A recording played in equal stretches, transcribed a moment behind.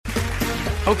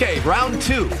Okay, round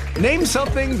two. Name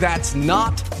something that's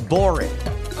not boring.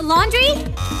 A laundry?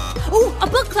 Ooh, a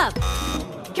book club.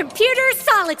 Computer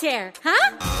solitaire,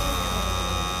 huh?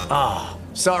 Ah,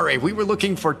 sorry, we were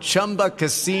looking for Chumba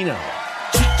Casino.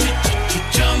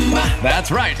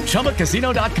 That's right,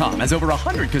 ChumbaCasino.com has over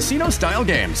 100 casino-style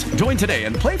games. Join today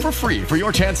and play for free for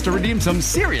your chance to redeem some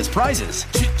serious prizes.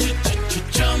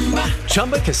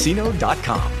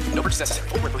 ChumbaCasino.com. No purchase necessary.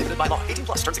 Void where prohibited by law. 18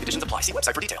 plus. Terms and conditions apply. See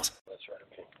website for details. That's right.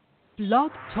 Okay.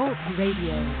 Blog Talk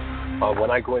Radio.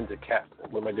 When I go into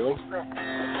what am I doing?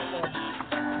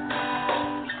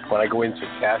 When I go into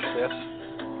cash this,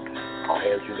 I'll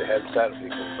hand you the headset. You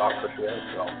can talk for a few minutes.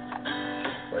 So,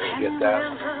 ready to get that.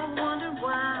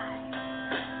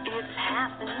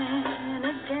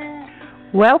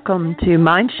 Welcome to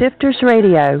Mindshifters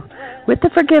Radio with the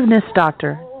Forgiveness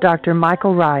Doctor, Dr.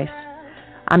 Michael Ryce.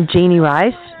 I'm Jeanie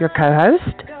Ryce, your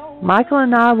co-host. Michael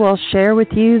and I will share with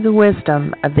you the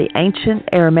wisdom of the ancient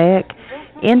Aramaic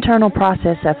internal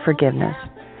process of forgiveness.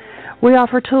 We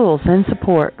offer tools and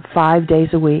support 5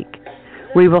 days a week.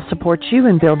 We will support you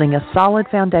in building a solid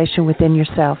foundation within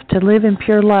yourself to live in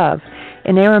pure love,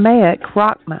 in Aramaic,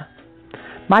 Rachma.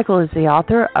 Michael is the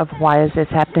author of Why Is This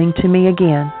Happening to Me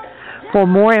Again? For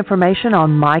more information on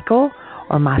Michael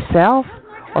or myself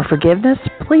or forgiveness,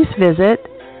 please visit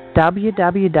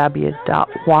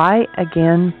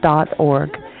www.whyagain.org.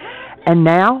 And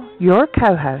now, your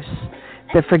co-hosts,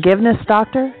 the Forgiveness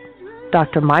Doctor,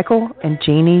 Dr. Michael and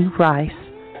Jeanie Ryce.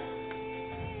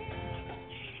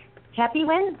 Happy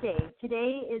Wednesday.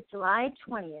 Today is July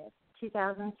 20th,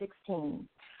 2016.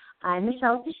 I'm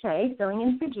Michelle Duche, filling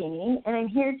in for Jeanie, and I'm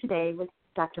here today with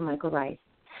Dr. Michael Ryce.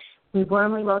 We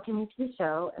warmly welcome you to the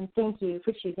show, and thank you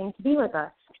for choosing to be with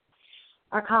us.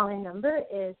 Our call-in number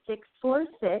is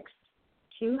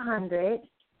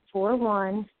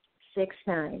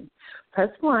 646-200-4169. Press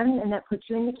 1, and that puts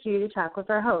you in the queue to talk with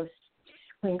our host.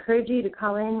 We encourage you to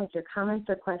call in with your comments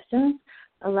or questions,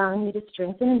 allowing you to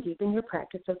strengthen and deepen your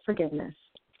practice of forgiveness.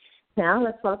 Now,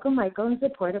 let's welcome Michael in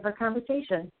support of our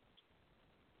conversation.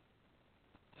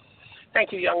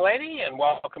 Thank you, young lady, and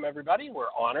welcome, everybody.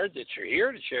 We're honored that you're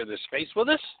here to share this space with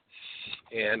us,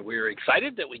 and we're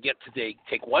excited that we get to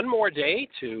take one more day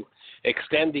to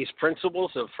extend these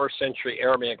principles of first-century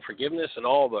Aramaic forgiveness and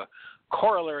all the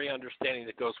corollary understanding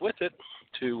that goes with it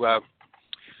to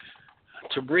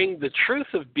bring the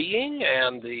truth of being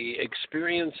and the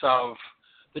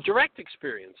direct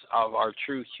experience of our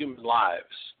true human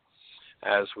lives,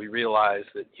 as we realize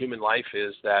that human life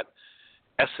is that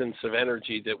essence of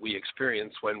energy that we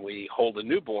experience when we hold a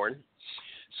newborn.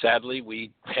 Sadly, we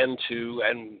tend to,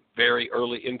 in very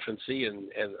early infancy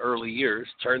and early years,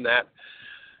 turn that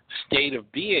state of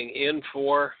being in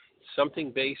for something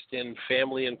based in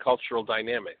family and cultural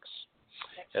dynamics.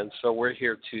 And so we're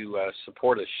here to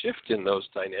support a shift in those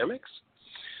dynamics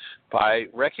by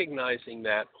recognizing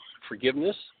that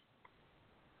forgiveness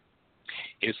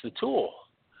is the tool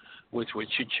with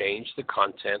which you change the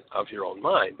content of your own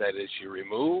mind. That is, you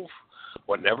remove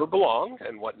what never belonged,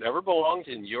 and what never belonged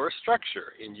in your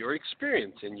structure, in your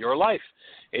experience, in your life,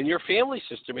 in your family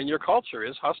system, in your culture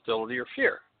is hostility or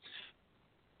fear.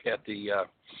 At the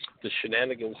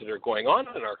shenanigans that are going on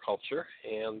in our culture,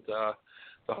 and the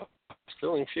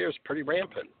hostility and fear is pretty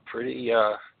rampant, pretty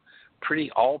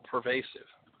all-pervasive.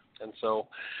 And so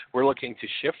we're looking to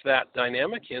shift that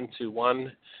dynamic into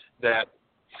one that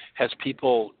has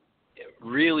people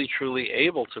really, truly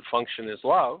able to function as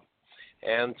love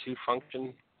and to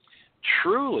function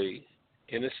truly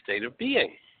in a state of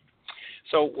being.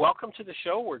 So welcome to the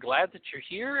show. We're glad that you're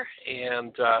here,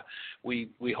 and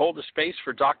we hold a space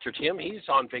for Dr. Tim. He's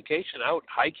on vacation out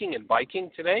hiking and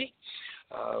biking today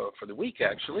for the week,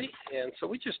 actually, and so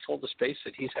we just hold the space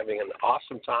that he's having an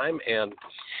awesome time and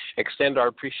extend our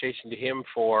appreciation to him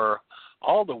for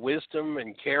all the wisdom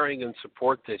and caring and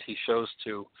support that he shows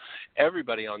to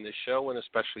everybody on this show, and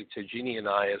especially to Jeanie and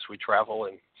I as we travel.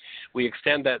 And we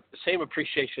extend that same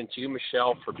appreciation to you,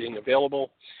 Michelle, for being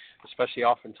available, especially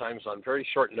oftentimes on very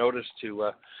short notice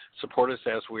to support us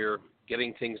as we're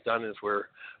getting things done as we're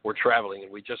traveling.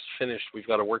 And we just finished, we've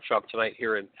got a workshop tonight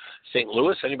here in St.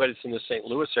 Louis. Anybody that's in the St.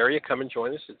 Louis area, come and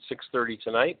join us at 6:30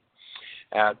 tonight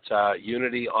at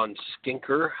Unity on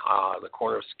Skinker, the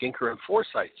corner of Skinker and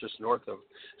Forsyth, just north of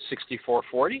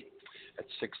 6440 at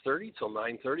 6:30 till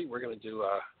 9:30. We're going to do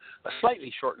a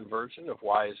slightly shortened version of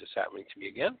Why Is This Happening to Me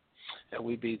Again? And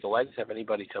we'd be delighted to have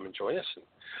anybody come and join us. And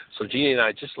so Jeanie and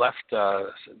I just left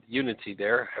Unity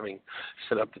there, having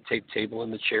set up the tape table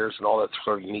and the chairs and all that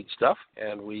sort of neat stuff.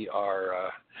 And we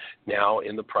are now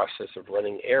in the process of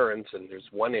running errands. And there's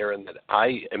one errand that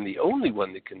I am the only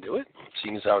one that can do it,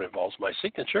 seeing as how it involves my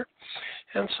signature.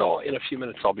 And so in a few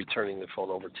minutes, I'll be turning the phone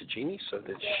over to Jeanie so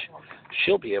that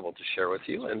she'll be able to share with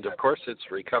you. And, of course, it's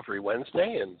Recovery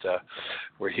Wednesday, and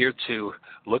we're here to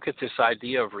look at this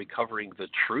idea of recovering the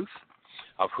truth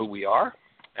of who we are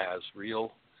as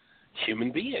real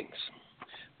human beings.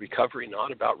 Recovery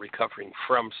not about recovering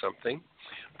from something,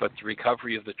 but the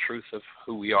recovery of the truth of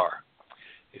who we are.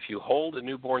 If you hold a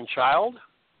newborn child,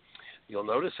 you'll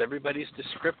notice everybody's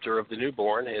descriptor of the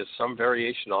newborn is some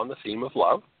variation on the theme of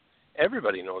love.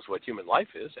 Everybody knows what human life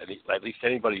is, at least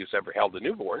anybody who's ever held a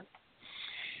newborn.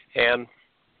 And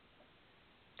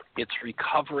it's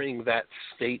recovering that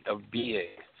state of being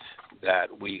that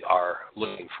we are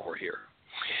looking for here.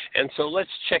 And so let's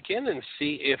check in and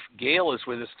see if Gail is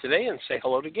with us today and say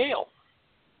hello to Gail.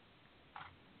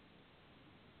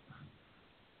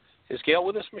 Is Gail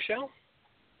with us, Michelle?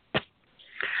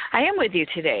 I am with you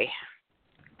today.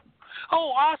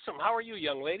 Oh, awesome. How are you,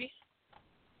 young lady?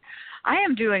 I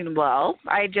am doing well.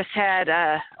 I just had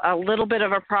a little bit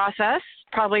of a process,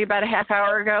 probably about a half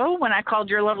hour ago, when I called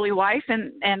your lovely wife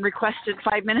and requested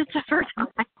 5 minutes of her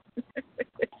time.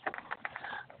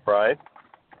 Right.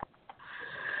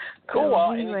 Cool.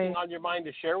 Well, anything on your mind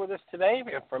to share with us today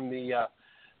from the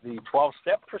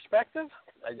 12-step perspective?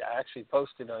 I actually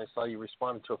posted, and I saw you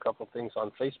responded to a couple of things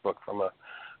on Facebook from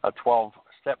a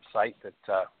 12-step site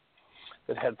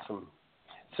that had some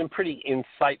pretty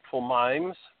insightful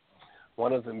mimes.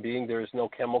 One of them being there is no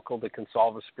chemical that can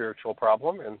solve a spiritual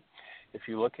problem. And if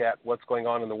you look at what's going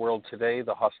on in the world today,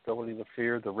 the hostility, the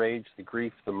fear, the rage, the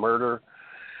grief, the murder,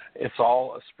 it's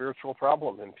all a spiritual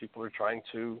problem, and people are trying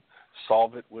to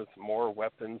solve it with more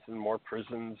weapons and more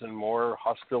prisons and more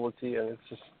hostility, and it's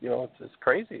just, it's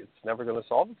crazy. It's never going to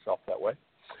solve itself that way.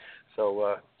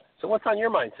 So what's on your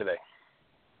mind today?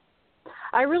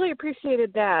 I really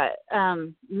appreciated that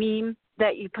meme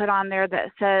that you put on there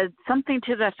that said something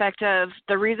to the effect of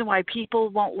the reason why people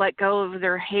won't let go of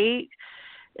their hate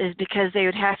is because they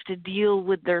would have to deal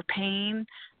with their pain.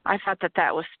 I thought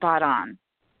that was spot on.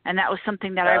 And that was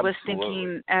something that Absolutely. I was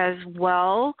thinking as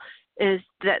well, is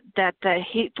that the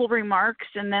hateful remarks.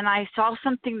 And then I saw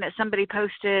something that somebody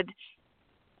posted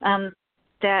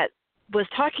that was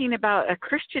talking about a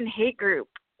Christian hate group.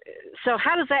 So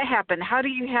how does that happen? How do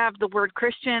you have the word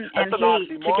Christian and hate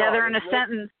together in a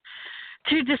sentence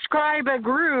to describe a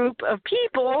group of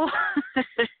people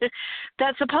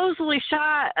that supposedly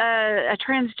shot a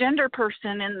transgender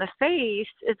person in the face?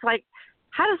 It's like,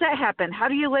 how does that happen? How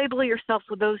do you label yourself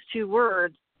with those two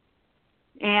words?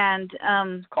 And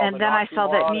then I saw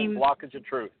that meme. Blockage of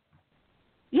truth.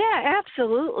 Yeah,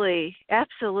 absolutely,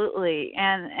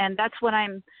 and that's what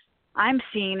I'm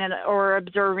seeing or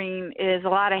observing is a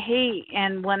lot of hate.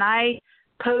 And when I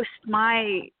post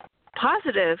my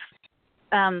positive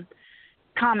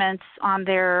comments on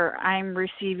there, I'm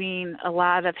receiving a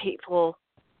lot of hateful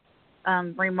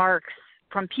remarks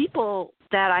from people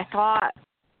that I thought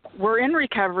were in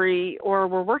recovery or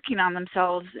were working on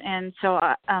themselves. And so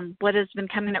what has been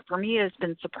coming up for me has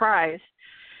been surprise.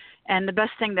 And the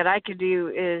best thing that I could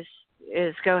do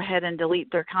is go ahead and delete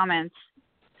their comments.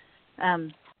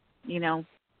 I'm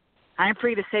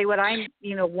free to say what I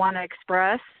want to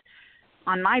express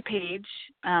on my page,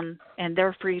 and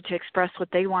they're free to express what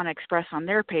they want to express on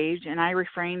their page, and I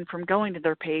refrain from going to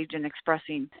their page and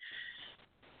expressing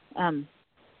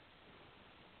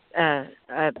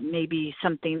maybe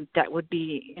something that would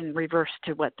be in reverse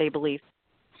to what they believe.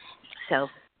 So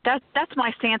that's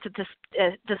my stance at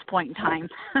this point in time.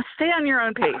 Stay on your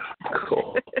own page.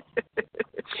 Cool.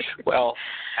 Well,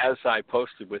 as I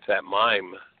posted with that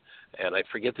mime, and I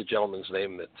forget the gentleman's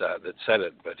name that said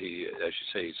it, but he, as you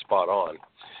say, he's spot on.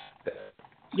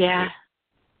 Yeah.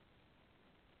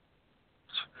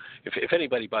 If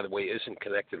anybody, by the way, isn't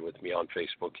connected with me on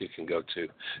Facebook, you can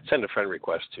send a friend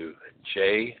request to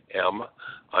JM_RYCE,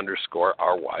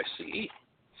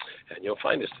 and you'll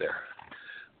find us there.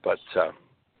 But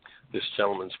this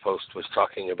gentleman's post was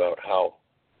talking about how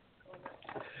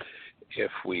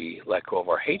if we let go of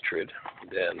our hatred,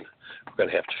 then we're going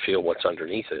to have to feel what's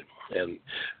underneath it. And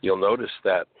you'll notice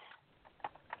that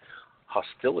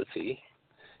hostility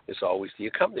is always the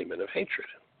accompaniment of hatred.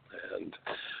 And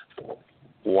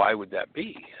why would that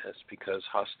be? That's because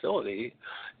hostility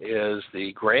is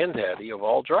the granddaddy of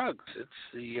all drugs. It's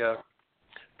the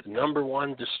number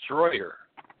one destroyer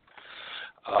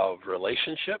of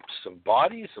relationships, of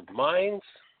bodies, of minds.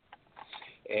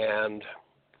 And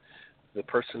the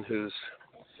person who's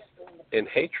in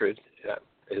hatred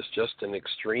is just an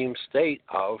extreme state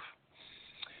of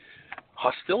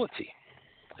hostility.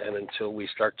 And until we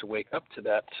start to wake up to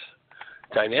that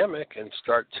dynamic and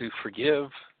start to forgive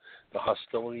the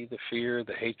hostility, the fear,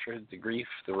 the hatred, the grief,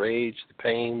 the rage, the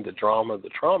pain, the drama, the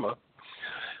trauma,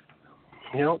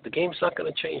 the game's not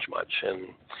going to change much. And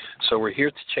so we're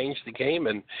here to change the game.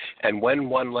 And when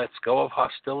one lets go of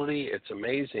hostility, it's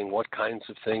amazing what kinds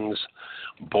of things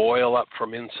boil up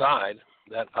from inside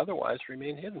that otherwise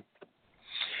remain hidden.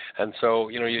 And so,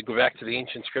 you go back to the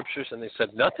ancient scriptures and they said,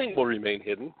 nothing will remain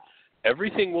hidden.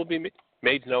 Everything will be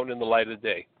made known in the light of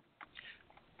day.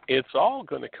 It's all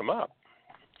going to come up.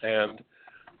 And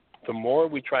the more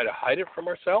we try to hide it from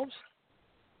ourselves,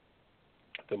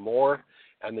 the more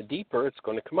and the deeper it's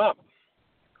going to come up.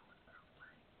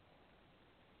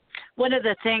 One of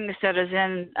the things that is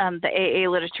in the AA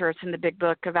literature, it's in the big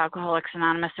book of Alcoholics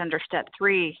Anonymous under Step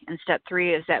 3. And Step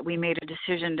 3 is that we made a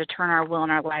decision to turn our will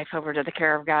and our life over to the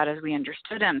care of God as we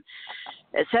understood Him.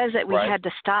 It says that we had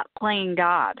to stop playing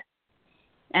God.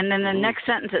 And then the next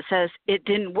sentence it says, it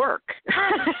didn't work.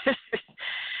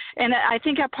 And I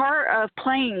think a part of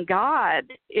playing God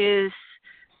is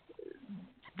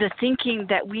the thinking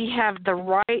that we have the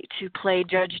right to play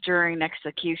judge, jury, and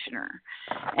executioner.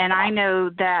 And I know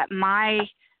that my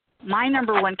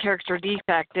number one character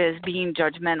defect is being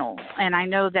judgmental. And I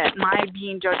know that my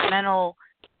being judgmental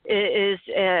is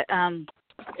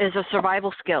a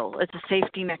survival skill. It's a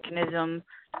safety mechanism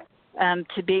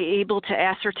to be able to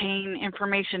ascertain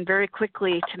information very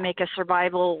quickly to make a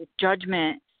survival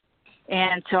judgment.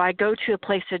 And so I go to a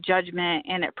place of judgment,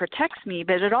 and it protects me.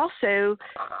 But it also,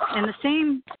 in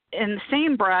the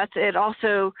same breath, it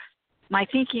also, my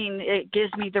thinking, it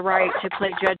gives me the right to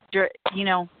play judge,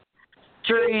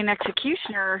 jury and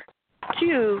executioner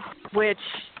too, which,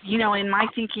 in my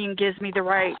thinking, gives me the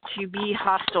right to be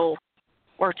hostile,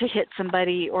 or to hit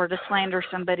somebody, or to slander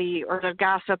somebody, or to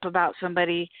gossip about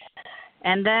somebody.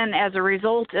 And then, as a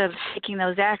result of taking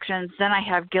those actions, then I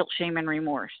have guilt, shame, and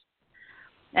remorse.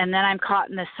 And then I'm caught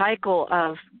in this cycle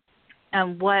of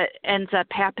what ends up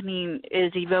happening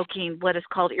is evoking what is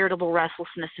called irritable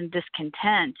restlessness and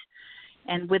discontent.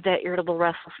 And with that irritable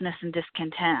restlessness and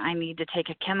discontent, I need to take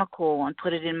a chemical and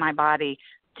put it in my body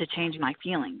to change my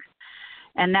feelings.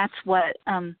 And that's what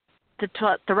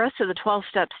the rest of the 12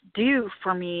 steps do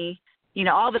for me.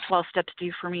 All the 12 steps do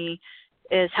for me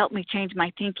is help me change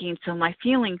my thinking so my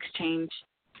feelings change,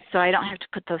 so I don't have to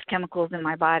put those chemicals in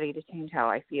my body to change how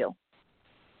I feel.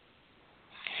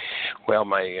 Well,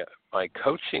 my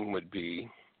coaching would be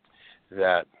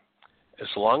that as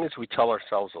long as we tell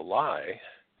ourselves a lie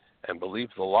and believe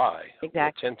the lie, we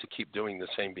tend to keep doing the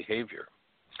same behavior.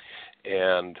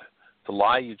 And the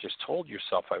lie you just told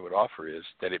yourself, I would offer, is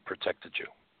that it protected you.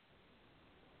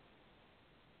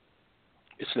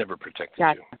 It's never protected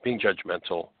you. Being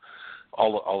judgmental,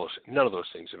 all those, none of those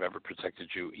things have ever protected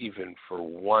you, even for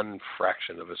one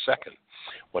fraction of a second.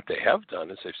 What they have done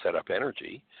is they've set up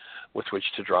energy with which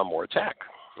to draw more attack.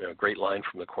 A great line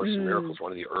from the Course in Miracles,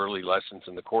 one of the early lessons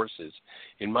in the Course is,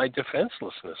 in my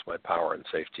defenselessness, my power and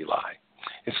safety lie.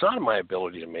 It's not in my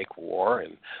ability to make war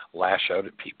and lash out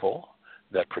at people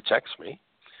that protects me.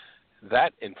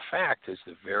 That, in fact, is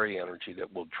the very energy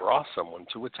that will draw someone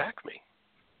to attack me.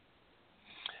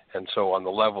 And so on the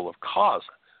level of cause,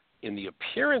 in the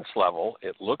appearance level,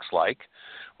 it looks like,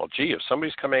 well, gee, if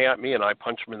somebody's coming at me and I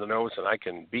punch them in the nose and I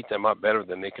can beat them up better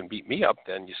than they can beat me up,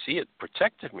 then you see it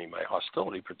protected me. My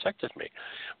hostility protected me.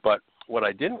 But what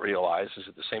I didn't realize is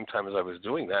at the same time as I was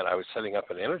doing that, I was setting up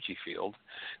an energy field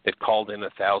that called in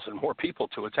 1,000 more people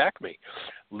to attack me,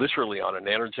 literally on an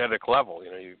energetic level.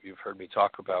 You've heard me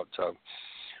talk about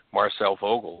Marcel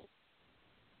Vogel,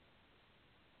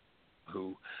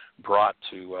 who brought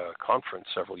to a conference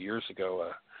several years ago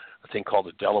a thing called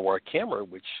a Delaware camera,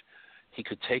 which he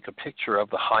could take a picture of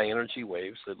the high energy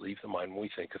waves that leave the mind when we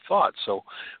think a thought. So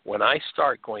when I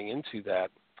start going into that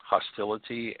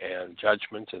hostility and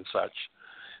judgment and such,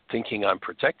 thinking I'm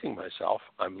protecting myself,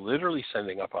 I'm literally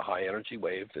sending up a high energy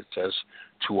wave that says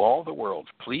to all the world,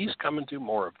 please come and do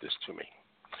more of this to me.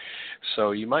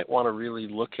 So you might want to really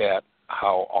look at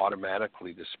how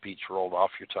automatically the speech rolled off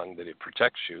your tongue that it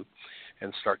protects you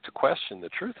and start to question the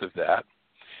truth of that.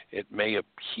 It may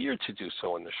appear to do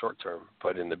so in the short term,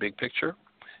 but in the big picture,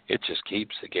 it just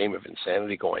keeps the game of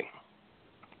insanity going.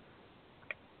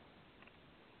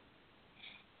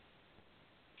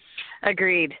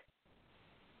 Agreed.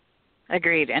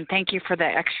 And thank you for the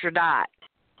extra dot.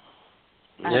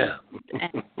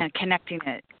 And connecting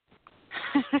it.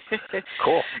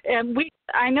 Cool. And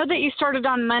I know that you started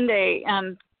on Monday.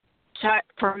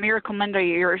 for Miracle Monday,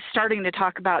 you're starting to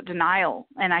talk about denial,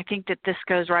 and I think that this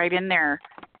goes right in there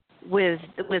with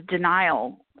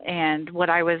denial. And what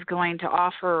I was going to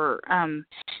offer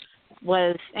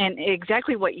was, and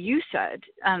exactly what you said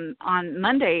on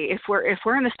Monday. If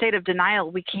we're in a state of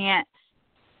denial, we can't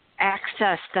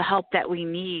access the help that we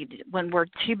need. When we're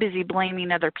too busy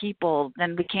blaming other people,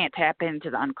 then we can't tap into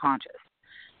the unconscious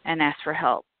and ask for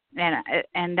help.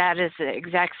 And that is the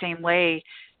exact same way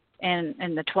in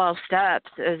the 12 steps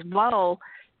as well,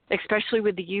 especially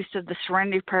with the use of the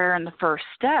serenity prayer in the first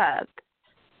step.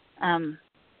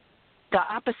 The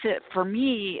opposite for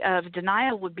me of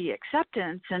denial would be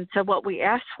acceptance. And so what we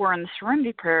ask for in the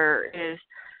serenity prayer is,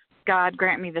 God,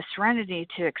 grant me the serenity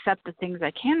to accept the things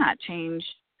I cannot change,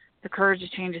 the courage to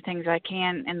change the things I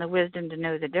can, and the wisdom to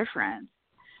know the difference.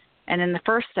 And in the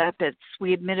first step, it's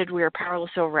we admitted we were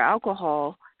powerless over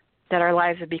alcohol, that our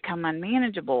lives had become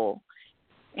unmanageable.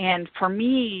 And for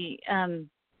me,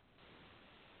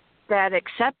 that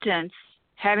acceptance,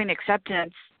 having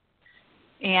acceptance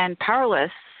and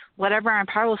powerless, whatever I'm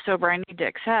powerless over, I need to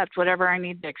accept. Whatever I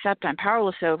need to accept, I'm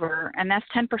powerless over. And that's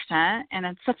 10%, and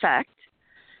it's effect.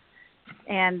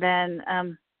 And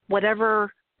then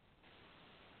whatever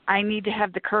I need to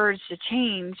have the courage to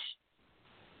change,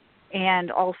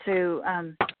 and also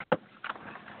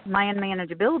my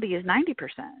unmanageability is 90%.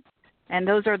 And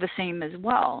those are the same as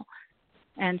well.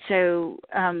 And so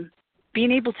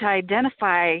being able to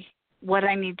identify what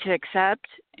I need to accept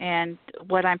and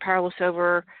what I'm powerless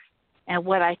over and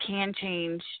what I can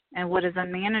change and what is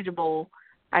unmanageable,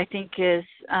 I think is,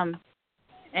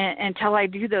 until I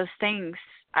do those things,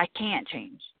 I can't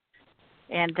change.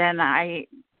 And then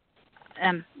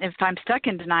if I'm stuck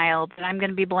in denial, then I'm going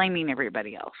to be blaming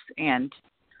everybody else and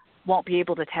won't be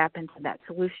able to tap into that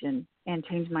solution and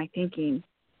change my thinking.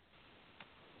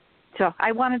 So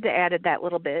I wanted to add that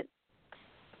little bit.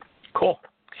 Cool.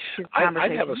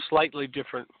 I'd have a slightly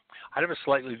different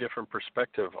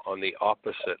perspective on the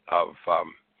opposite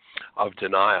of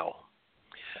denial.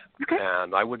 Okay.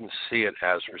 And I wouldn't see it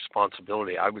as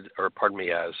responsibility. As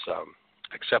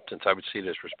acceptance. I would see it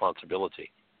as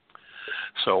responsibility.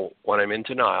 So when I'm in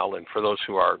denial, and for those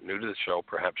who are new to the show,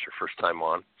 perhaps your first time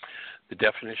on, the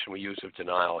definition we use of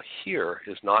denial here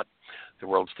is not the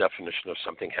world's definition of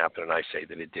something happened and I say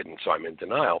that it didn't, so I'm in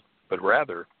denial, but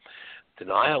rather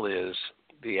denial is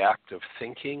the act of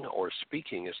thinking or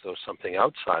speaking as though something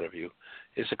outside of you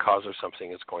is a cause of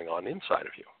something that's going on inside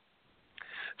of you.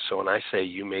 So when I say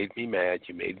you made me mad,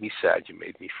 you made me sad, you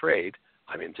made me afraid,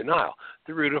 I'm in denial.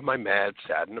 The root of my mad,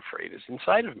 sad, and afraid is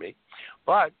inside of me.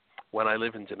 But when I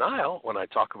live in denial, when I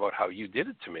talk about how you did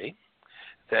it to me,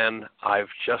 then I've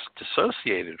just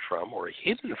dissociated from or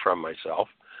hidden from myself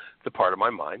the part of my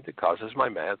mind that causes my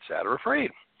mad, sad, or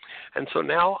afraid. And so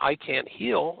now I can't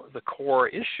heal the core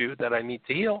issue that I need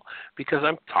to heal because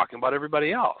I'm talking about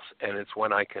everybody else. And it's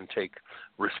when I can take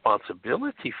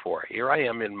responsibility for it. Here I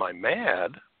am in my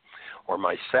mad or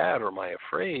my sad or my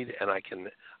afraid, and I can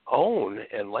own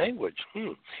and language,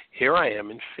 here I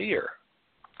am in fear.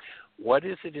 What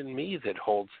is it in me that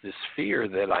holds this fear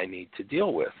that I need to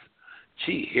deal with?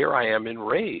 Gee, here I am in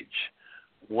rage.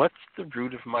 What's the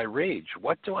root of my rage?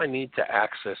 What do I need to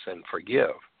access and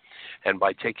forgive? And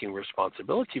by taking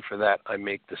responsibility for that, I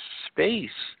make the space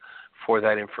for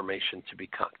that information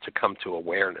to come to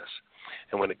awareness.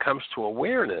 And when it comes to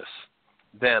awareness,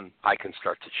 then I can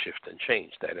start to shift and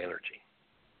change that energy.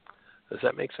 Does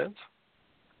that make sense?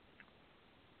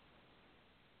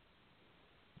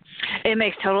 It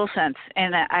makes total sense,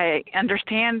 and I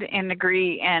understand and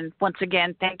agree, and once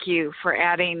again, thank you for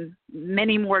adding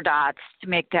many more dots to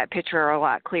make that picture a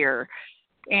lot clearer.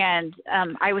 And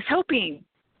I was hoping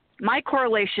my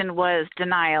correlation was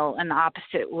denial and the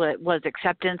opposite was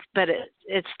acceptance, but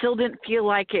it still didn't feel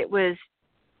like it was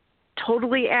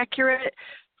totally accurate.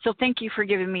 So thank you for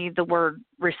giving me the word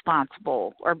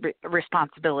responsible or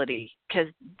responsibility, because,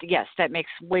 yes, that makes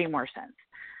way more sense.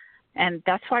 And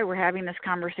that's why we're having this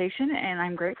conversation, and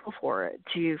I'm grateful for it,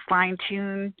 to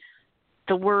fine-tune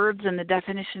the words and the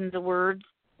definitions of words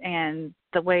and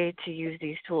the way to use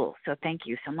these tools. So thank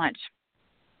you so much.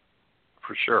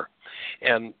 For sure.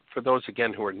 And for those,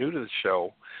 again, who are new to the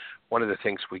show, one of the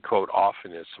things we quote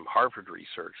often is some Harvard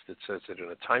research that says that in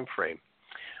a time frame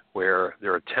where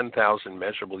there are 10,000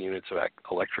 measurable units of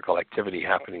electrical activity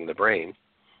happening in the brain,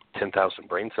 10,000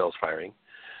 brain cells firing,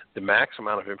 the max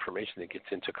amount of information that gets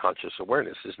into conscious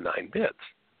awareness is 9 bits.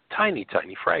 Tiny,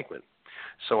 tiny fragment.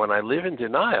 So when I live in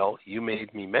denial, you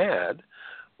made me mad,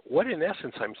 what in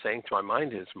essence I'm saying to my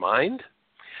mind is, mind,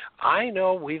 I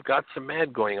know we've got some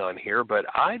mad going on here, but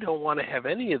I don't want to have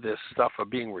any of this stuff of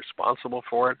being responsible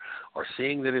for it or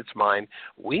seeing that it's mine.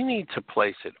 We need to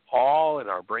place it all in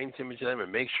our brain's image of them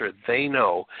and make sure they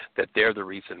know that they're the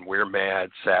reason we're mad,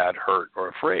 sad, hurt, or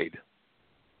afraid.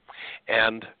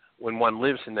 And when one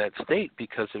lives in that state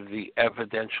because of the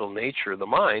evidential nature of the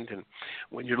mind, and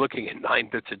when you're looking at 9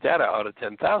 bits of data out of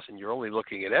 10,000, you're only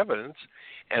looking at evidence,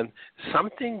 and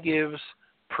something gives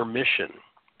permission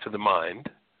to the mind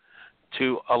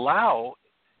to allow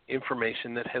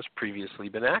information that has previously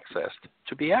been accessed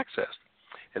to be accessed.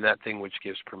 And that thing which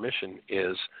gives permission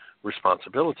is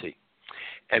responsibility.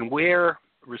 And where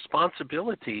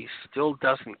responsibility still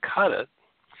doesn't cut it,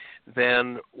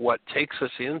 then what takes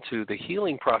us into the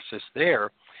healing process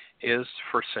there is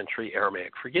first century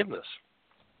Aramaic forgiveness.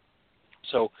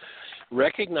 So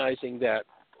recognizing that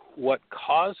what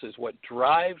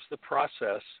drives the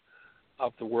process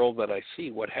of the world that I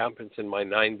see, what happens in my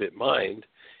 9-bit mind,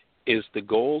 is the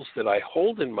goals that I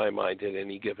hold in my mind at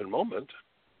any given moment.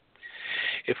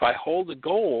 If I hold a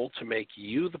goal to make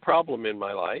you the problem in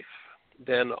my life,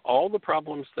 then all the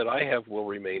problems that I have will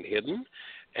remain hidden,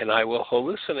 and I will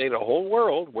hallucinate a whole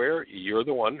world where you're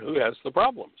the one who has the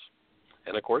problems.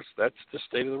 And, of course, that's the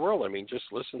state of the world. I mean, just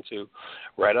listen to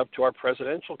right up to our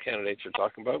presidential candidates are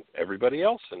talking about everybody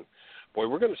else. And, boy,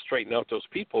 we're going to straighten out those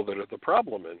people that are the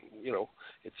problem. And, you know,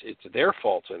 it's their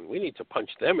fault, and we need to punch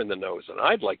them in the nose. And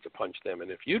I'd like to punch them. And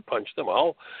if you'd punch them,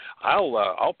 I'll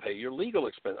pay your legal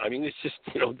expense. I mean, it's just,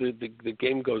 you know, the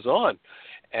game goes on.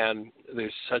 And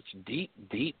there's such deep,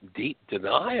 deep, deep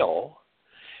denial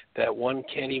that one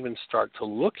can't even start to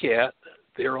look at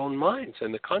their own minds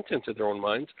and the contents of their own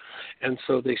minds, and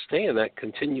so they stay in that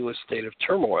continuous state of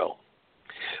turmoil.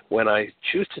 When I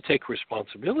choose to take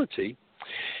responsibility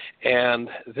and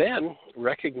then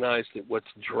recognize that what's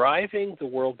driving the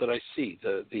world that I see,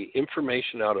 the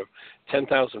information out of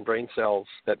 10,000 brain cells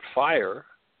that fire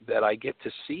that I get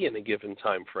to see in a given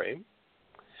time frame,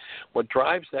 what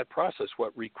drives that process,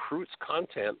 what recruits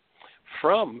content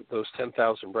from those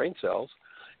 10,000 brain cells,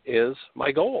 is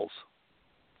my goals.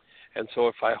 And so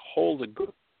if I hold a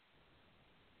good,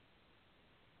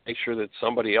 make sure that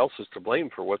somebody else is to blame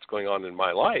for what's going on in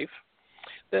my life,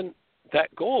 then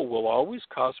that goal will always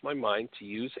cause my mind to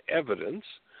use evidence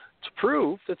to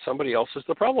prove that somebody else is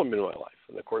the problem in my life.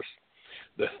 And, of course,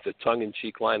 the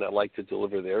tongue-in-cheek line I like to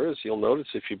deliver there is you'll notice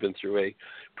if you've been through a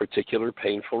particular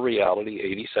painful reality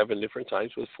 87 different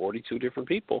times with 42 different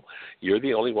people, you're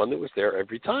the only one that was there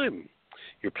every time.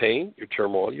 Your pain, your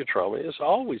turmoil, your trauma is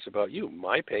always about you.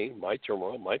 My pain, my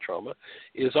turmoil, my trauma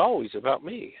is always about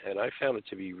me. And I found it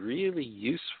to be really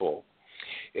useful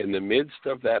in the midst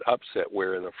of that upset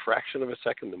where in a fraction of a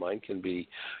second the mind can be,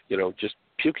 you know, just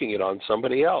puking it on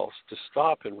somebody else, to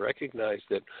stop and recognize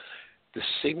that the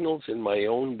signals in my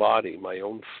own body, my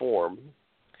own form,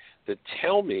 that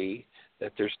tell me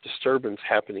that there's disturbance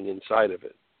happening inside of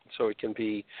it. So it can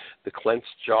be the clenched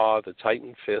jaw, the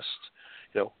tightened fist,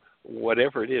 you know,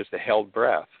 whatever it is, the held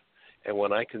breath. And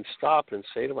when I can stop and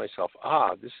say to myself,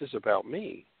 this is about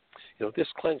me. You know, this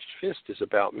clenched fist is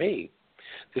about me.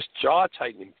 This jaw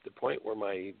tightening to the point where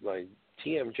my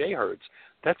TMJ hurts,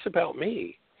 that's about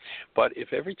me. But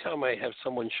if every time I have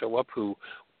someone show up who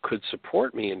could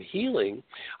support me in healing,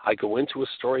 I go into a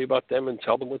story about them and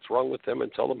tell them what's wrong with them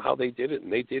and tell them how they did it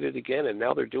and they did it again and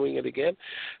now they're doing it again,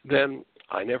 then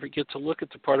I never get to look at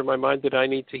the part of my mind that I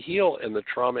need to heal, and the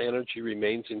trauma energy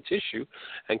remains in tissue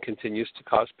and continues to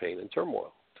cause pain and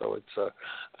turmoil. So it's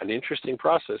an interesting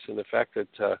process in the fact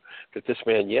that this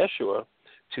man Yeshua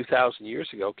 2,000 years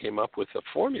ago came up with a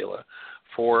formula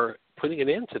for putting an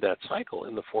end to that cycle,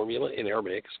 and the formula in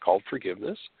Aramaic is called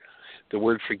forgiveness. The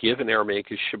word forgive in Aramaic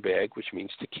is shabag, which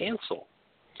means to cancel.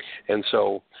 And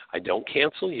so I don't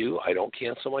cancel you, I don't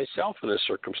cancel myself in a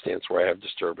circumstance where I have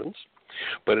disturbance.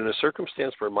 But in a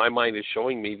circumstance where my mind is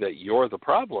showing me that you're the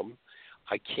problem,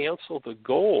 I cancel the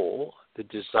goal, the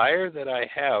desire that I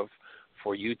have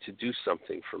for you to do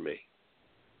something for me,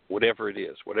 whatever it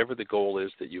is, whatever the goal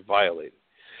is that you violated.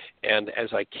 And as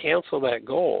I cancel that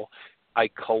goal, I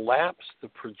collapse the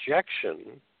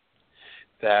projection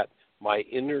that my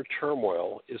inner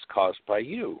turmoil is caused by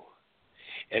you.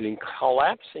 And in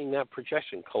collapsing that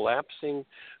projection, collapsing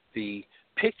the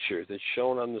picture that's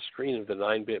shown on the screen of the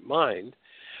 9-bit mind,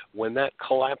 when that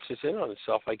collapses in on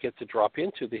itself, I get to drop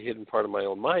into the hidden part of my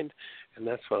own mind, and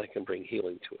that's when I can bring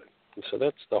healing to it. And so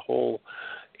that's the whole,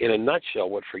 in a nutshell,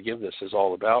 what forgiveness is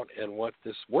all about, and what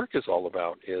this work is all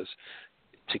about is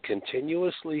to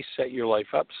continuously set your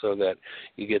life up so that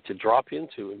you get to drop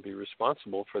into and be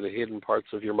responsible for the hidden parts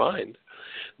of your mind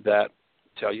that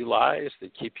tell you lies,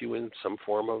 that keep you in some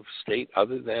form of state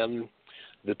other than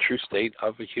the true state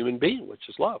of a human being, which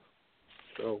is love.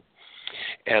 So,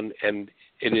 and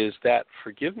it is that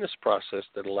forgiveness process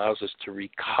that allows us to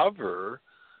recover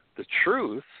the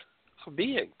truth of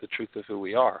being, the truth of who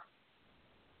we are.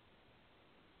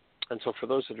 And so for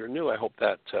those that are new, I hope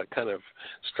that kind of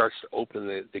starts to open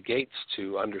the gates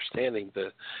to understanding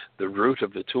the root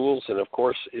of the tools. And, of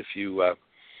course, if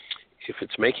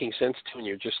it's making sense to you and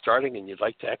you're just starting and you'd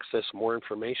like to access more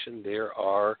information, there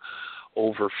are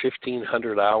over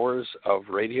 1,500 hours of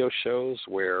radio shows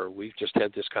where we've just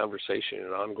had this conversation on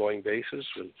an ongoing basis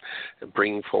and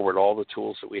bringing forward all the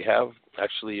tools that we have.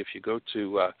 Actually, if you go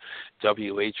to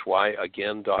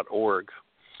whyagain.org,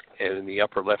 and in the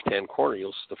upper left-hand corner,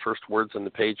 the first words on the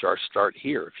page are Start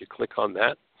Here. If you click on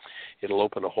that, it'll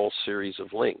open a whole series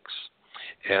of links,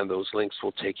 and those links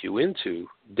will take you into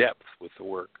depth with the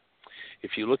work.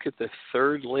 If you look at the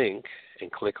third link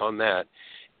and click on that,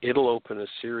 it'll open a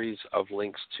series of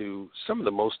links to some of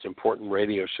the most important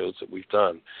radio shows that we've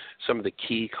done, some of the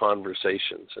key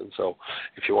conversations. And so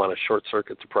if you want to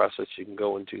short-circuit the process, you can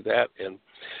go and do that. And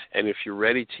if you're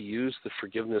ready to use the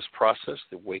forgiveness process,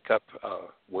 the wake-up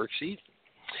worksheet,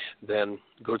 then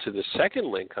go to the second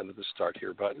link under the Start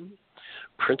Here button,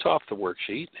 print off the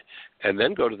worksheet, and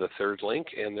then go to the third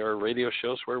link, and there are radio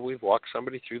shows where we've walked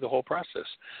somebody through the whole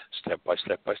process, step by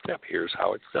step by step. Here's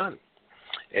how it's done.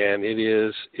 And it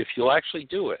is, if you'll actually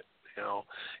do it,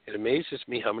 it amazes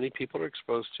me how many people are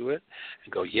exposed to it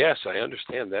and go, yes, I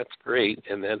understand, that's great,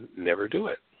 and then never do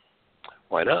it.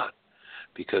 Why not?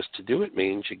 Because to do it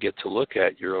means you get to look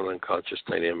at your own unconscious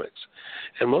dynamics.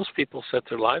 And most people set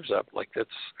their lives up like that's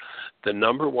the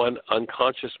number one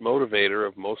unconscious motivator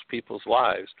of most people's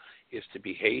lives is to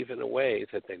behave in a way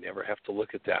that they never have to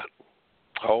look at that.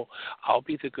 Oh, I'll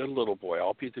be the good little boy.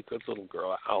 I'll be the good little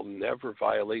girl. I'll never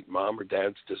violate mom or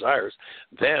dad's desires.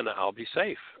 Then I'll be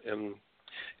safe. And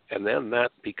then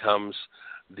that becomes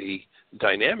the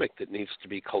dynamic that needs to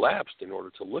be collapsed in order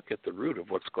to look at the root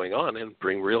of what's going on and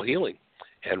bring real healing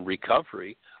and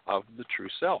recovery of the true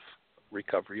self,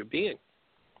 recovery of being.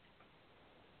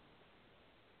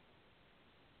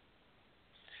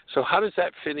 So how does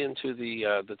that fit into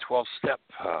the 12-step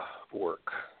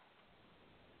work?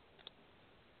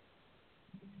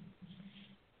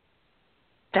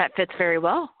 That fits very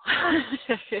well.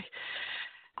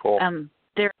 Cool.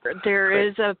 There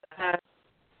is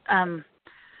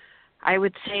I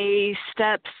would say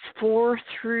steps 4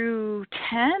 through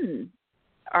 10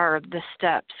 are the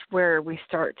steps where we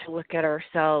start to look at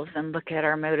ourselves and look at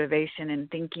our motivation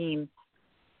and thinking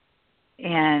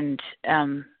and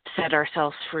set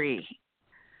ourselves free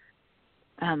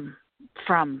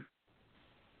from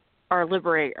or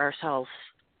liberate ourselves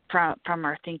from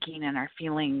our thinking and our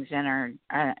feelings and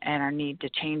our need to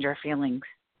change our feelings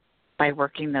by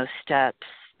working those steps.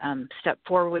 Step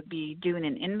 4 would be doing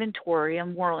an inventory, a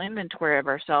moral inventory of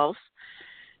ourselves,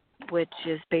 which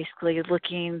is basically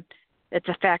looking, it's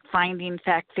a fact-finding,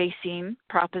 fact-facing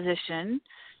proposition.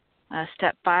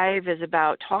 Step 5 is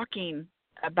about talking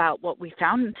about what we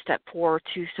found in Step 4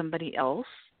 to somebody else.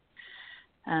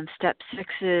 Step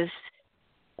 6 is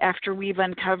after we've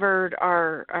uncovered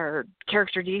our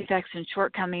character defects and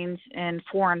shortcomings in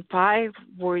 4 and 5,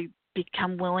 we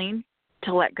become willing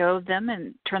to let go of them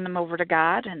and turn them over to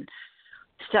God. And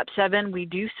step 7, we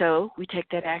do so. We take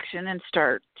that action and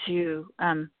start to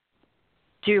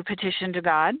do a petition to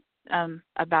God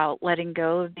about letting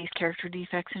go of these character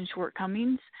defects and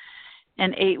shortcomings.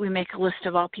 And 8, we make a list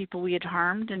of all people we had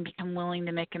harmed and become willing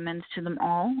to make amends to them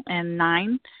all. And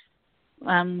 9,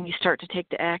 we start to take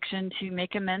the action to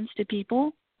make amends to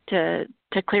people, to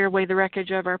clear away the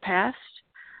wreckage of our past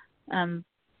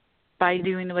by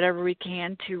doing whatever we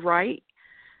can to right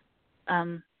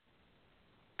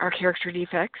our character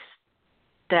defects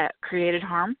that created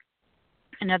harm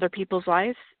in other people's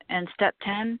lives. And step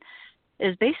 10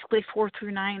 is basically 4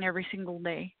 through 9 every single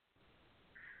day.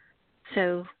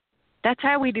 So that's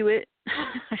how we do it.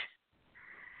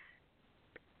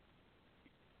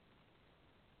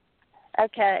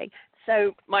 Okay.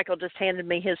 So Michael just handed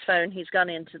me his phone. He's gone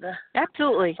into the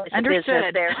absolutely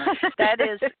understood there.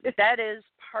 That is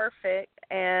perfect.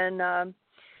 And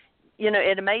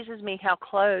it amazes me how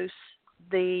close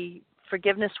the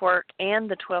forgiveness work and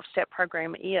the 12-step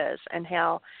program is, and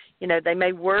how they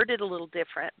may word it a little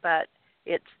different, but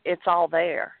it's all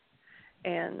there.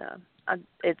 And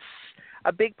it's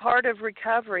a big part of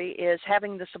recovery is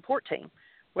having the support team,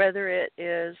 whether it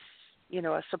is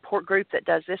a support group that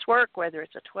does this work, whether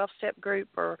it's a 12-step group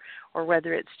or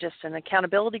whether it's just an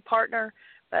accountability partner,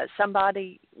 but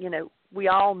somebody, we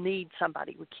all need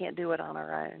somebody. We can't do it on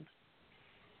our own.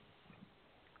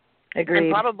 Agreed.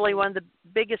 And probably one of the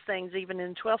biggest things, even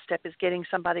in 12-step, is getting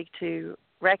somebody to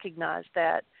recognize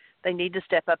that they need to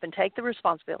step up and take the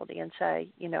responsibility and say,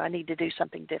 I need to do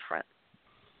something different.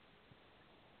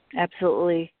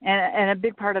 Absolutely. And a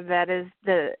big part of that is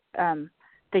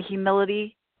the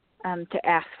humility to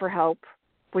ask for help,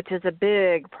 which is a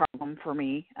big problem for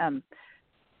me,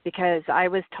 because I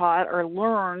was taught or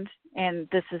learned, and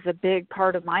this is a big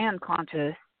part of my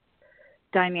unconscious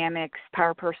dynamics,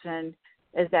 power person,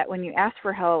 is that when you ask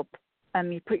for help,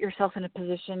 you put yourself in a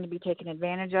position to be taken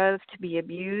advantage of, to be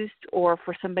abused, or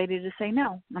for somebody to say,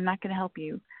 no, I'm not going to help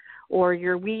you, or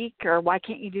you're weak, or why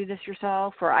can't you do this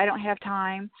yourself, or I don't have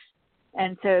time.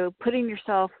 And so putting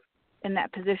yourself in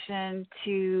that position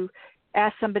to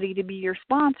ask somebody to be your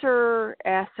sponsor,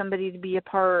 ask somebody to be a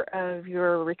part of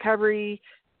your recovery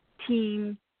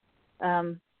team,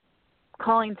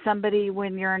 calling somebody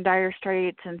when you're in dire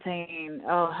straits and saying,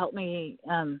 oh, help me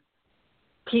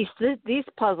piece these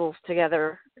puzzles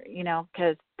together,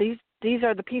 because these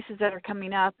are the pieces that are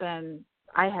coming up, and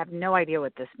I have no idea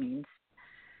what this means.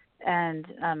 And,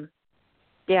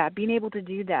 being able to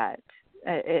do that,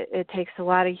 it takes a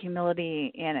lot of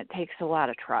humility, and it takes a lot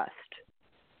of trust.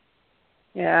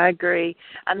 Yeah, I agree.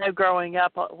 I know growing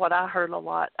up, what I heard a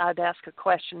lot, I'd ask a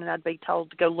question, and I'd be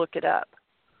told to go look it up.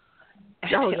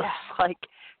 Oh, it yeah. was like,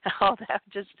 that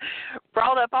just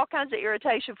brought up all kinds of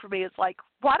irritation for me. It's like,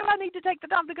 why do I need to take the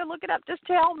time to go look it up? Just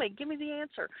tell me. Give me the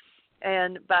answer.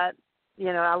 But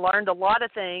I learned a lot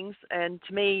of things, and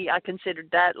to me, I considered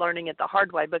that learning it the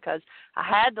hard way, because I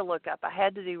had to look up. I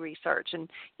had to do research. And,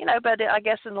 but I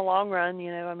guess in the long run,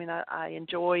 I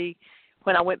enjoy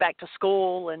when I went back to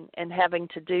school and having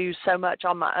to do so much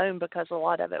on my own, because a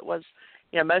lot of it was,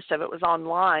 most of it was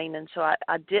online. And so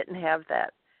I didn't have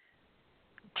that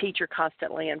teacher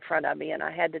constantly in front of me, and I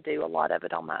had to do a lot of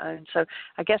it on my own. So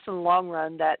I guess in the long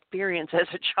run, that experience as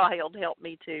a child helped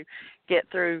me to get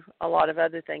through a lot of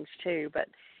other things too. But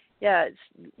yeah,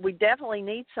 we definitely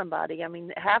need somebody.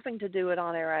 Having to do it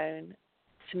on our own,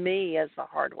 to me, is the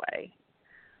hard way.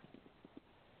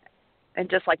 And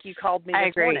just like you called me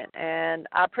this morning, and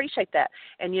I appreciate that.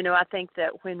 And, I think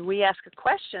that when we ask a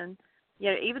question,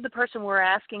 even the person we're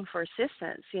asking for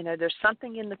assistance, there's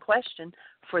something in the question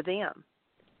for them.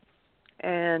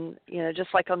 And, just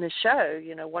like on this show,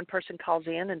 one person calls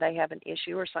in and they have an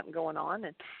issue or something going on,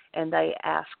 and they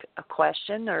ask a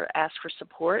question or ask for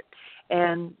support.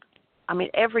 And,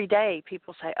 every day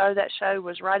people say, oh, that show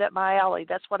was right up my alley.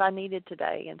 That's what I needed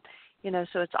today. And,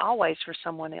 so it's always for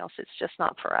someone else. It's just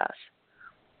not for us.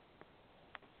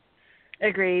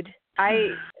 Agreed. I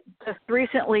just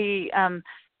recently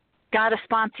got a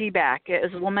sponsee back. It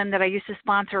was a woman that I used to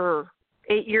sponsor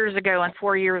 8 years ago, and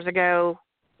 4 years ago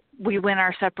we went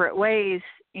our separate ways,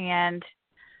 and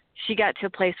she got to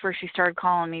a place where she started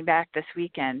calling me back this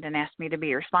weekend and asked me to be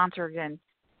her sponsor again.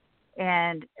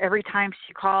 And every time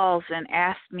she calls and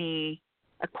asks me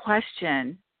a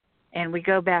question and we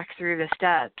go back through the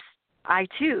steps, I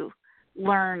too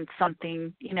learn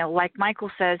something, like Michael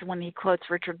says when he quotes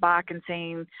Richard Bach and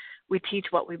saying, we teach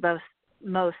what we both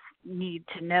most need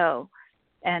to know.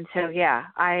 And so,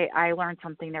 I learn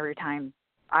something every time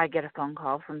I get a phone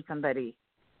call from somebody,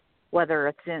 whether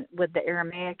it's with the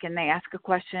Aramaic and they ask a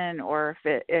question, or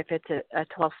if it's a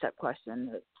 12-step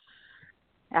question.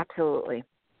 Absolutely.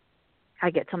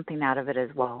 I get something out of it as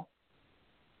well.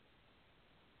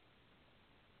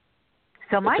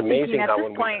 So it's my amazing thinking at how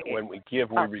this point, when we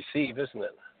give, we receive, isn't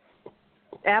it?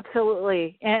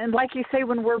 Absolutely. And like you say,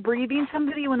 when we're breathing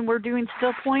somebody, when we're doing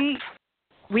still point,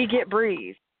 we get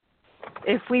breathed.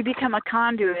 If we become a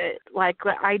conduit, like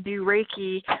I do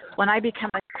Reiki, when I become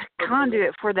a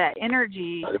conduit for that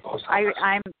energy,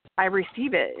 I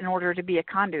receive it in order to be a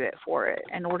conduit for it,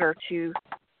 in order to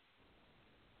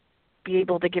be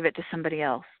able to give it to somebody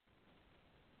else.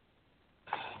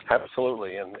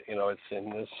 Absolutely. And,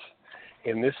 it's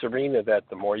in this arena that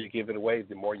the more you give it away,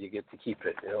 the more you get to keep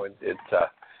it.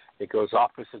 It goes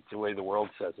opposite to the way the world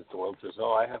says it. The world says,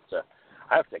 oh, I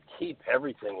have to keep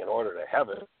everything in order to have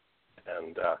it.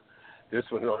 And this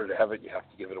one, in order to have it, you have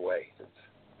to give it away.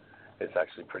 It's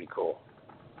actually pretty cool.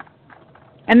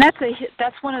 And that's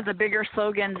one of the bigger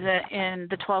slogans in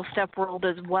the 12-step world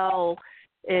as well,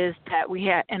 is that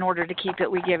in order to keep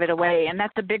it, we give it away. And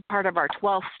that's a big part of our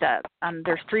 12-step.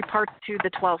 There's 3 parts to the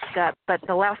 12-step, but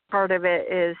the last part of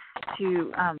it is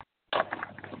to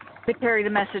carry the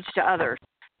message to others.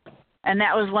 And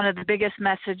that was one of the biggest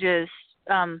messages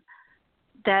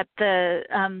that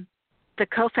the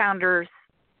co-founders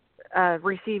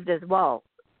received as well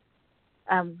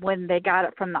when they got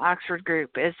it from the Oxford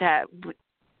group, is that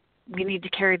we need to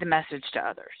carry the message to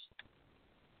others.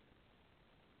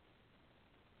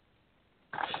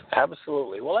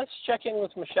 Absolutely. Well, let's check in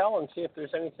with Michelle and see if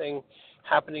there's anything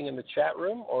happening in the chat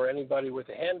room or anybody with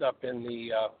a hand up in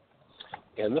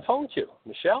the phone queue.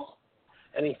 Michelle,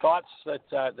 any thoughts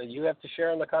that you have to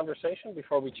share in the conversation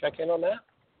before we check in on that?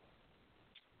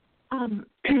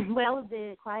 Well,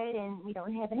 the quiet and we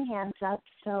don't have any hands up,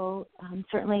 so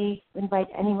certainly invite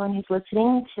anyone who's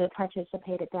listening to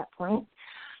participate at that point.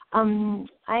 I'm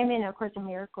in A Course in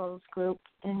Miracles group,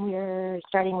 and we're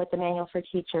starting with the Manual for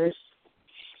Teachers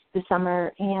this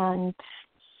summer, and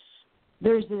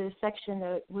there's a section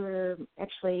that we're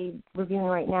actually reviewing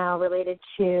right now related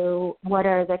to what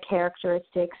are the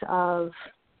characteristics of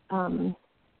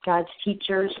God's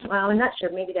teachers. Well, I'm not sure.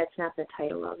 Maybe that's not the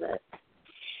title of it.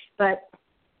 But,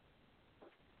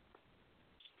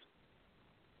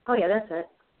 oh yeah, that's it.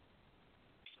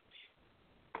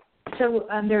 So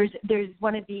there's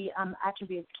one of the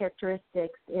attributes,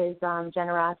 characteristics is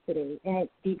generosity, and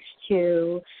it speaks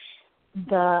to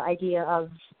the idea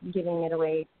of giving it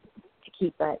away to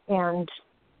keep it. And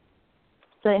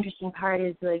the interesting part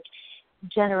is, like,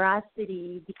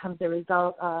 generosity becomes a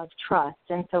result of trust,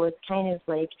 and so it's kind of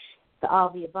like all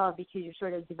the above, because you're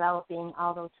sort of developing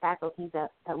all those faculties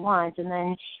at once, and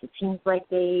then it seems like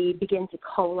they begin to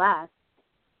coalesce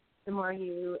the more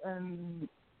you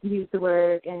use the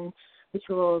work and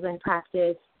rituals and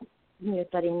practice,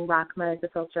 studying Rachma as a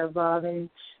filter of love, and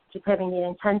just having the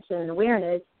intention and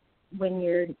awareness when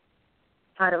you're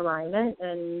out of alignment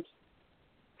and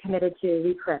committed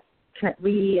to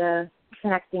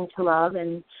reconnecting to love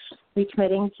and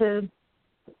recommitting to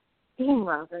being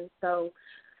love. And so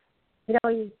it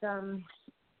always, the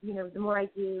more I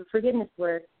do forgiveness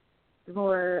work, the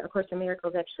more A Course in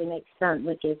Miracles actually makes sense,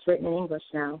 like it's written in English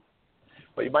now.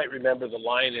 Well, you might remember the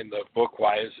line in the book,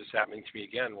 Why Is This Happening to Me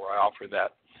Again?, where I offer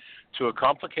that to a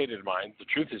complicated mind, the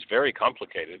truth is very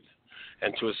complicated,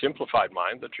 and to a simplified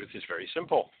mind, the truth is very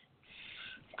simple.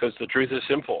 Because the truth is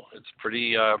simple. It's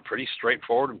pretty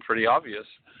straightforward and pretty obvious,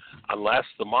 unless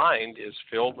the mind is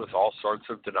filled with all sorts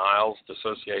of denials,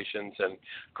 dissociations, and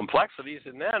complexities,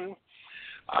 and then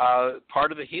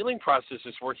part of the healing process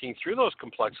is working through those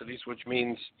complexities, which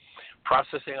means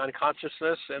processing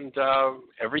unconsciousness and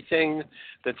everything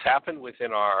that's happened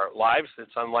within our lives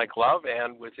that's unlike love,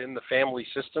 and within the family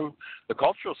system, the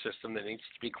cultural system that needs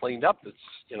to be cleaned up. That's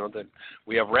that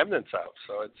we have remnants of.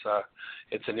 So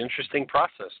it's an interesting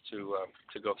process to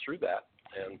go through that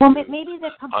and maybe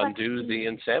the undo the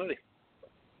insanity.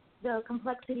 The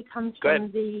complexity comes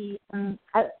from the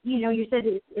you said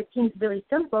it seems really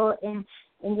simple, and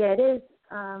yet it is.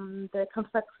 The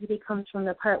complexity comes from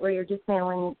the part where you're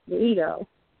dismantling the ego.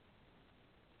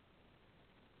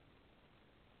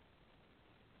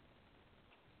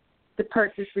 The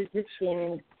part that's resisting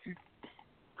and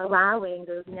allowing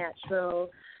those natural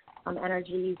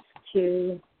energies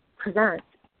to present.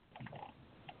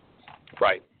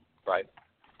 Right.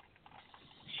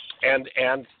 And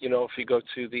if you go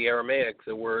to the Aramaic,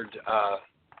 the word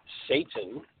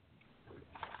Satan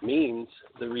means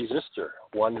the resistor,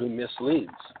 one who misleads.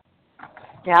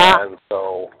 Yeah. And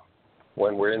so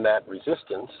when we're in that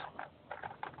resistance,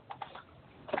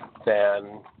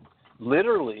 then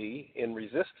literally in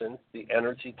resistance, the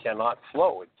energy cannot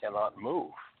flow. It cannot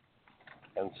move.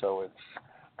 And so it's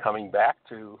coming back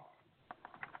to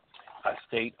a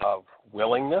state of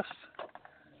willingness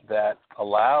that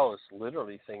allows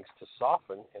literally things to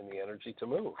soften and the energy to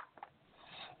move.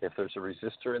 If there's a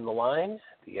resistor in the line,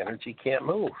 the energy can't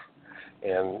move.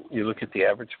 And you look at the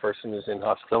average person who's in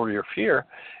hostility or fear,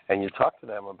 and you talk to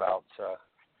them about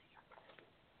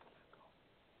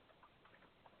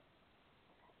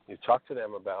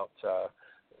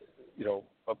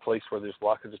a place where there's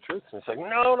blockage of truth, and it's like,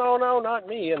 no, not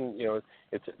me. And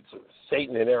it's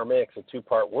Satan in Aramaic is a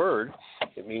two-part word.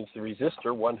 It means the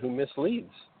resistor, one who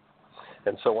misleads.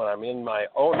 And so when I'm in my,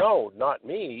 oh no, not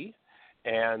me,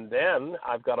 and then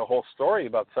I've got a whole story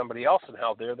about somebody else and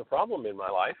how they're the problem in my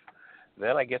life,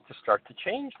 then I get to start to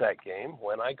change that game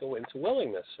when I go into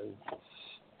willingness,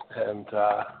 and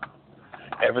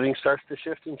everything starts to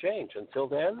shift and change. Until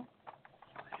then,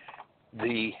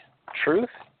 the truth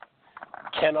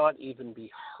cannot even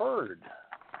be heard.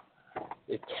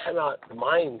 The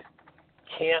mind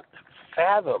can't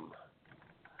fathom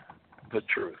the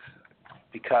truth,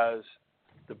 because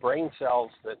the brain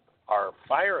cells that are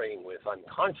firing with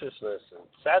unconsciousness and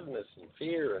sadness and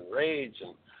fear and rage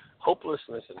and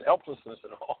hopelessness and helplessness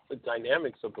and all the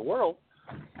dynamics of the world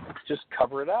just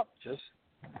cover it up, just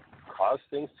cause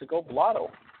things to go blotto.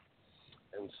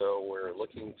 And so we're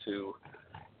looking to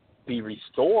be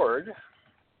restored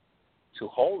to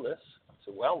wholeness,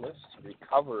 to wellness, to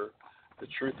recover the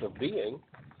truth of being,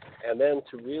 and then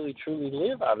to really truly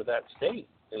live out of that state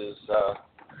is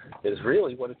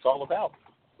really what it's all about,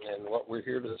 and what we're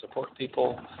here to support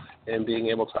people in being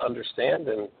able to understand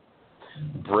and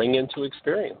bring into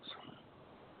experience.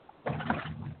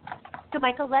 So,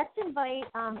 Michael, let's invite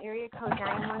area code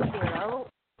 910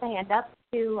 to hand up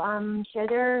to share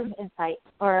their insight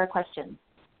or questions.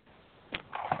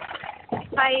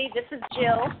 Hi, this is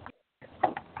Jill.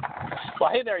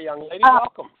 Well, hey there, young lady.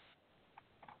 Welcome.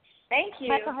 Thank you.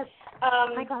 Michael, have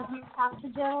you talked to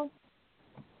Jill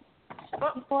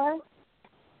before?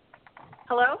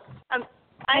 Hello?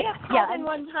 I have called in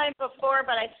one time before,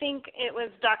 but I think it was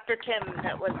Dr. Tim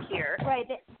that was here. Right.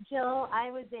 Jill,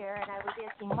 I was there, and I was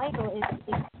asking Michael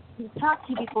if he's talked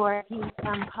to you before. He's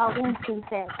called in since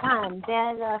that time.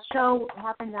 That show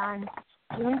happened on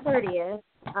June 30th,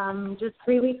 just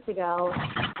 3 weeks ago,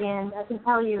 and I can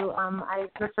tell you I've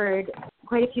referred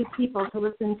quite a few people to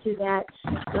listen to that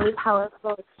really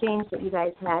powerful exchange that you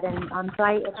guys had, and so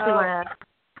I actually want to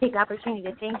take the opportunity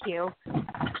to thank you.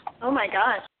 Oh, my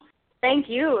gosh. Thank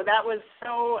you. That was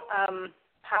so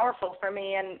powerful for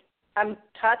me, and I'm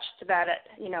touched that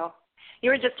you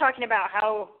were just talking about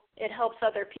how it helps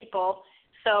other people.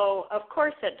 So of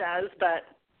course it does, but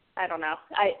I don't know.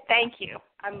 I thank you.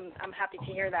 I'm happy to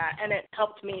hear that, and it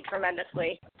helped me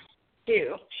tremendously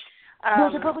too.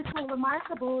 Well, what was so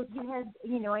remarkable, you had,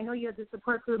 I know you had the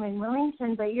support group in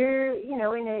Wilmington, but you're,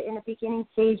 in a beginning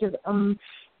stage of,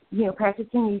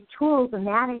 practicing these tools, and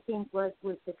that I think was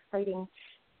exciting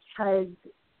because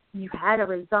you had a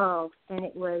result, and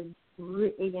it was,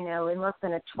 in less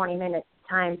than a 20-minute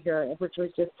time period, which was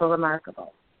just so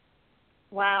remarkable.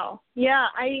 Wow. Yeah,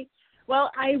 I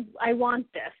want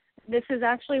this. This is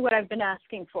actually what I've been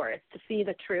asking for, is to see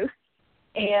the truth,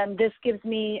 and this gives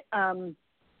me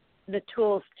the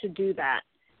tools to do that.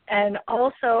 And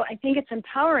also, I think it's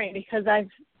empowering because I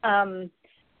can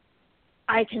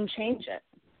change it.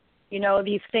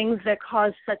 These things that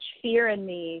cause such fear in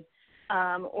me,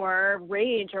 or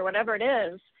rage or whatever it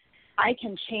is, I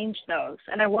can change those,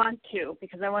 and I want to,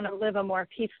 because I want to live a more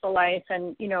peaceful life.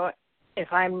 And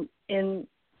if I'm in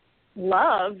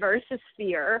love versus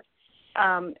fear,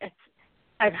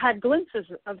 I've had glimpses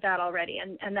of that already,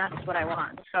 and that's what I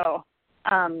want. So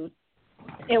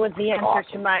it was the answer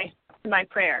to my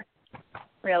prayer,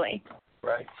 really.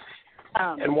 Right.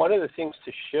 And one of the things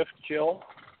to shift, Jill,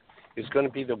 is going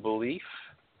to be the belief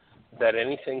that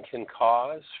anything can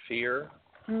cause fear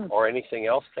or anything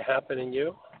else to happen in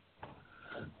you.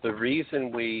 The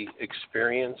reason we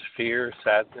experience fear,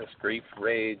 sadness, grief,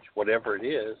 rage, whatever it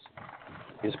is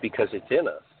because it's in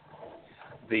us.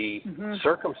 The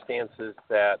circumstances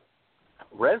that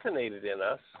resonated in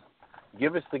us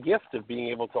give us the gift of being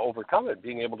able to overcome it,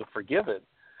 being able to forgive it.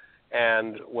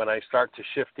 And when I start to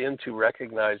shift into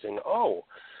recognizing,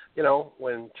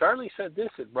 when Charlie said this,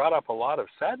 it brought up a lot of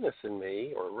sadness in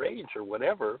me, or rage, or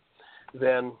whatever,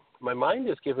 then my mind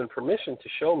is given permission to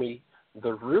show me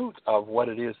the root of what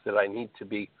it is that I need to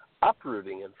be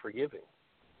uprooting and forgiving.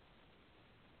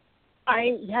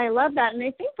 I love that. And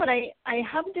I think what I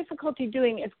have difficulty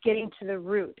doing is getting to the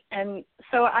root. And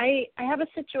so I have a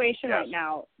situation right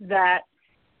now that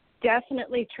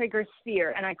definitely triggers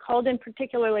fear. And I called in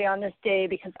particularly on this day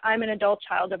because I'm an adult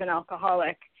child of an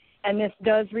alcoholic. And this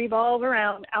does revolve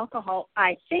around alcohol,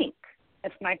 I think.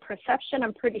 It's my perception,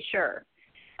 I'm pretty sure.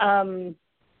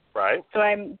 Right. So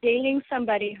I'm dating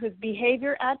somebody whose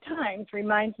behavior at times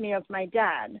reminds me of my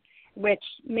dad, which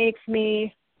makes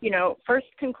me, first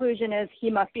conclusion is he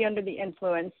must be under the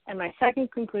influence. And my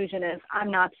second conclusion is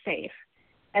I'm not safe.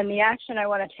 And the action I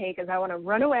want to take is I want to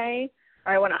run away,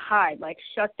 or I want to hide, like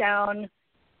shut down,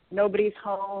 nobody's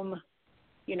home,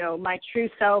 my true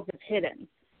self is hidden.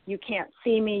 You can't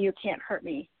see me, you can't hurt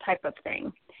me type of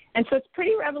thing. And so it's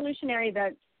pretty revolutionary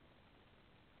that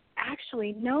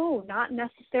actually, no, not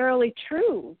necessarily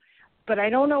true, but I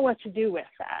don't know what to do with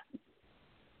that.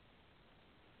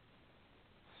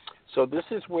 So this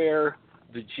is where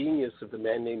the genius of the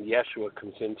man named Yeshua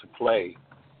comes into play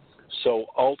so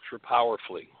ultra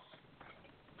powerfully.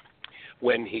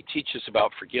 When he teaches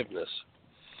about forgiveness,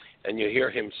 and you hear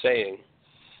him saying,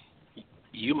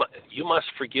 you must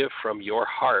forgive from your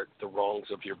heart the wrongs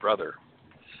of your brother.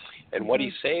 And what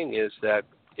he's saying is that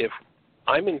if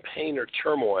I'm in pain or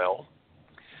turmoil,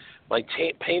 my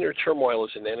pain or turmoil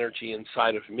is an energy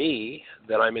inside of me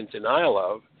that I'm in denial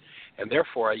of, and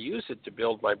therefore I use it to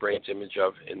build my brain's image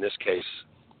of, in this case,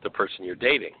 the person you're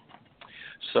dating.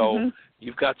 So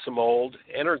you've got some old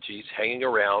energies hanging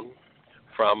around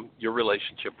from your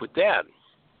relationship with Dad.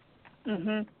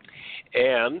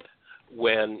 And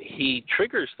when he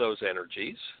triggers those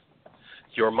energies,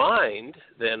 your mind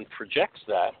then projects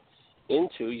that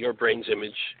into your brain's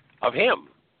image of him.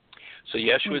 So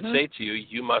Yeshua would say to you,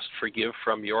 you must forgive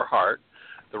from your heart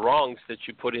the wrongs that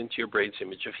you put into your brain's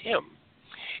image of him.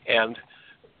 And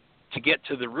to get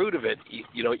to the root of it,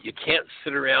 you can't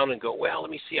sit around and go, well, let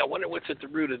me see, I wonder what's at the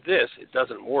root of this. It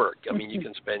doesn't work. I mean, you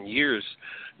can spend years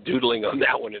doodling on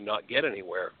that one and not get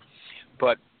anywhere.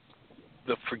 But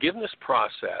the forgiveness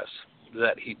process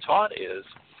that he taught is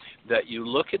that you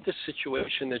look at the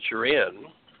situation that you're in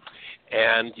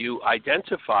and you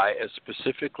identify as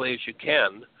specifically as you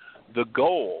can the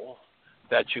goal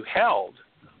that you held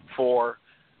for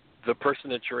the person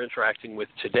that you're interacting with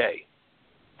today.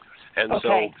 And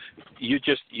so you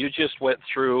just went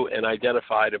through and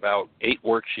identified about 8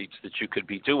 worksheets that you could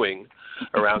be doing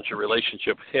around your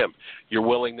relationship with him. Your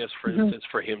willingness, for instance,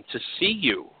 for him to see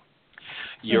you.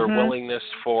 Your willingness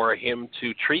for him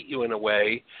to treat you in a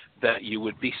way that you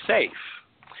would be safe.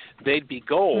 They'd be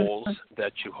goals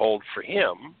that you hold for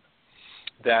him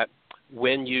that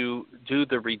when you do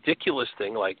the ridiculous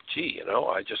thing like, gee,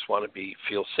 I just want to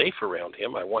feel safe around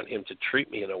him. I want him to treat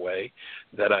me in a way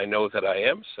that I know that I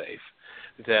am safe.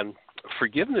 Then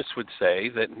forgiveness would say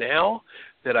that now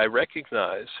that I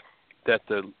recognize that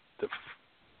the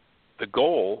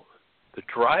goal, the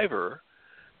driver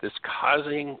that's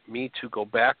causing me to go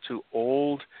back to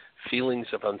old feelings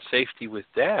of unsafety with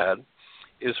Dad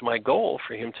is my goal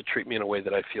for him to treat me in a way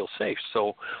that I feel safe.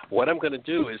 So what I'm going to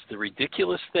do is the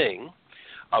ridiculous thing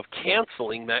of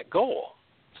canceling that goal.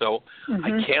 So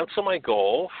I cancel my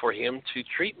goal for him to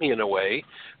treat me in a way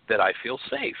that I feel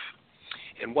safe.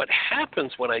 And what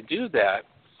happens when I do that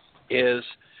is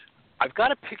I've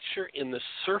got a picture in the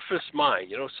surface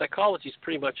mind. Psychology's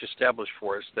pretty much established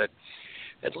for us that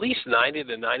at least 90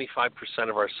 to 95%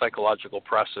 of our psychological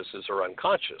processes are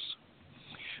unconscious.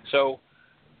 So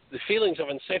the feelings of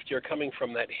unsafety are coming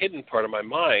from that hidden part of my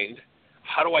mind.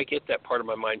 How do I get that part of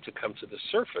my mind to come to the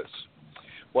surface?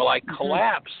 Well, I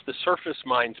collapse the surface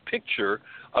mind's picture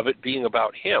of it being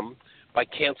about him by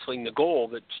canceling the goal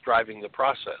that's driving the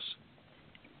process.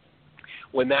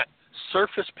 When that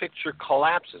surface picture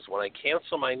collapses, when I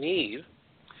cancel my need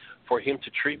for him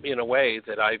to treat me in a way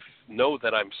that I know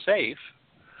that I'm safe,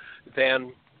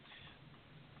 then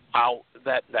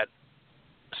that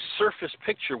surface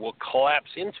picture will collapse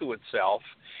into itself,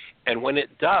 and when it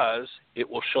does, it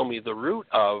will show me the root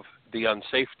of the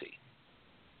unsafety.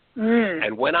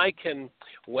 And when I can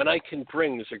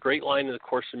bring, there's a great line in the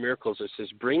Course in Miracles that says,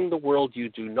 bring the world you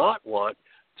do not want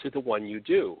to the one you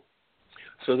do.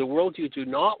 So the world you do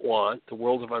not want, the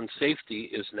world of unsafety,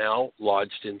 is now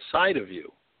lodged inside of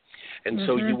you. And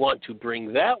so you want to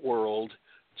bring that world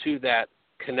to that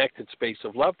connected space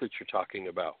of love that you're talking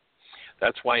about.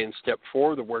 That's why in step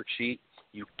 4 of the worksheet,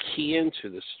 you key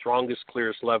into the strongest,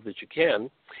 clearest love that you can.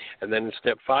 And then in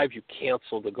step 5, you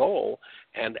cancel the goal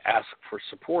and ask for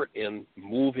support in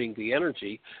moving the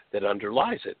energy that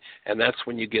underlies it. And that's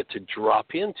when you get to drop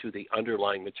into the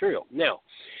underlying material. Now,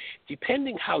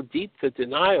 depending how deep the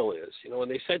denial is, when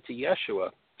they said to Yeshua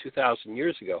 2,000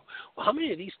 years ago, well, how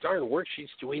many of these darn worksheets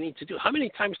do we need to do? How many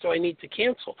times do I need to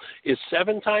cancel? Is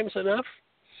 7 times enough?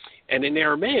 And in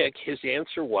Aramaic, his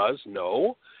answer was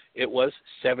no. It was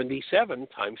 77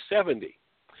 times 70.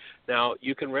 Now,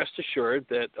 you can rest assured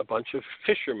that a bunch of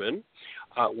fishermen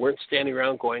weren't standing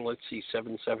around going, let's see,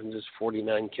 7 7 is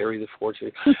 49, carry the 4.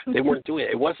 They weren't doing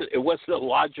it. It wasn't a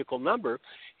logical number.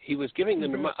 He was giving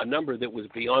them a number that was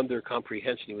beyond their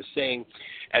comprehension. He was saying,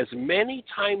 as many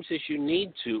times as you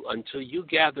need to until you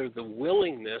gather the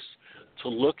willingness to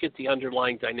look at the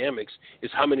underlying dynamics is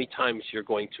how many times you're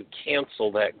going to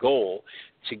cancel that goal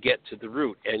to get to the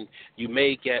root. And you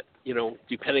may get,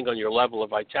 depending on your level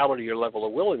of vitality, your level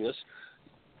of willingness,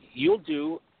 you'll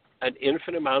do an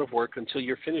infinite amount of work until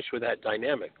you're finished with that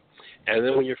dynamic. And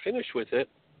then when you're finished with it,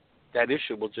 that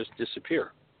issue will just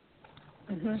disappear.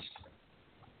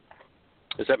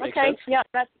 Does that make sense? Yeah,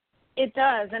 it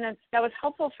does. And that was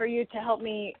helpful for you to help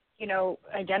me,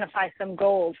 identify some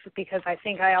goals, because I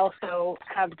think I also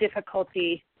have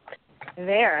difficulty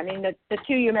there. I mean, the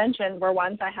 2 you mentioned were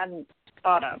ones I hadn't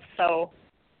thought of. So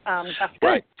that's good.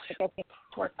 Right. I think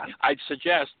to work on. I'd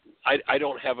suggest, I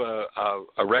don't have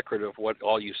a record of what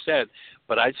all you said,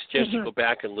 but I'd suggest you go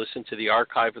back and listen to the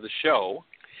archive of the show,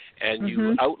 and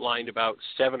you outlined about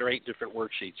 7 or 8 different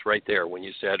worksheets right there when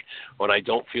you said, when I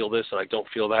don't feel this and I don't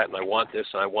feel that and I want this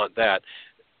and I want that.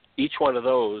 Each one of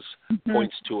those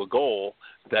points to a goal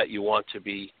that you want to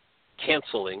be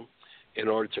canceling in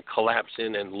order to collapse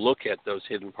in and look at those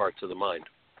hidden parts of the mind.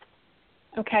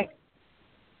 Okay.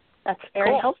 That's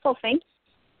very helpful. Thank you.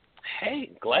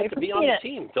 Hey, glad to be on the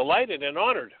team. Delighted and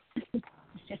honored.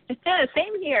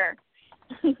 Same here.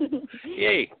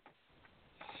 Yay.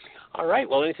 All right.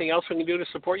 Well, anything else we can do to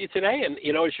support you today? And,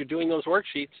 as you're doing those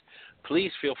worksheets,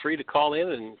 please feel free to call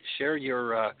in and share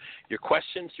your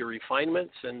questions, your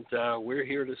refinements, and we're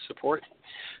here to support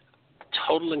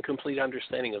total and complete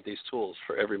understanding of these tools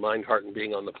for every mind, heart, and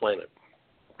being on the planet.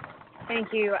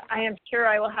 Thank you. I am sure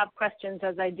I will have questions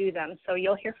as I do them, so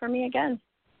you'll hear from me again.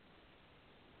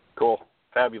 Cool.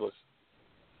 Fabulous.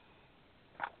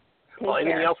 Well,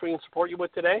 anything else we can support you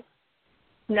with today?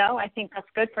 No, I think that's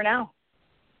good for now.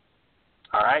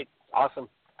 All right. Awesome.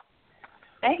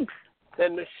 Thanks.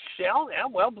 Then Michelle,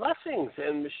 blessings.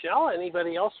 And Michelle,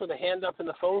 anybody else with a hand up in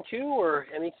the phone queue or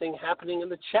anything happening in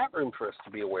the chat room for us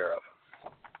to be aware of?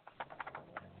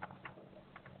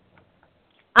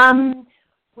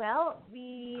 Well,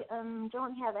 we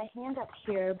don't have a hand up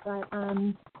here, but let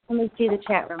me see the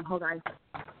chat room. Hold on.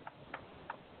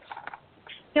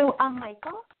 So,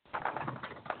 Michael?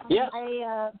 Yes.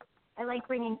 I like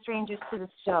bringing strangers to the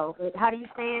show. But how do you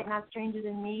say it? Not stranger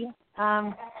than me.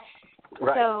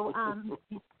 Right. So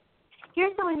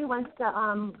here's someone who wants to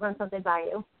run something by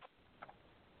you.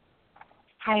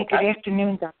 Hi, good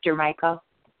afternoon, Dr. Michael.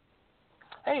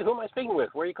 Hey, who am I speaking with?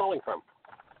 Where are you calling from?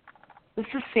 This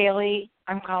is Sally.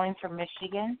 I'm calling from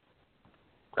Michigan.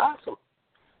 Awesome.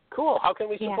 Cool. How can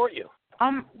we support you?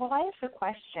 Well, I have a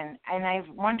question, and I've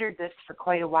wondered this for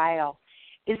quite a while.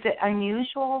 Is it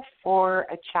unusual for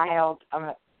a child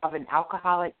of an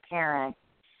alcoholic parent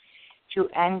to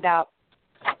end up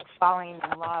falling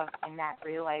in love and not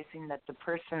realizing that the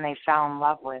person they fell in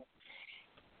love with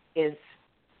is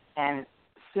and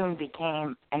soon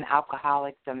became an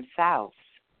alcoholic themselves?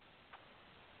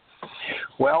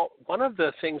 Well, one of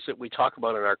the things that we talk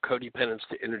about in our codependence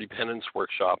to interdependence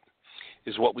workshop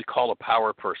is what we call a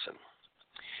power person.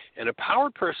 And a power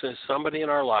person is somebody in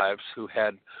our lives who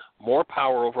had more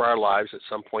power over our lives at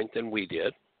some point than we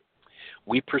did.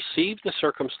 We perceived the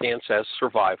circumstance as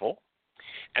survival,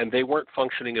 and they weren't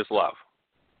functioning as love.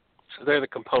 So they're the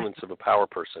components of a power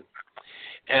person.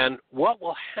 And what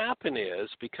will happen is,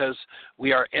 because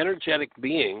we are energetic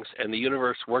beings and the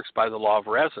universe works by the law of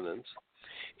resonance,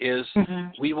 is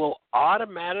we will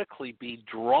automatically be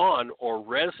drawn or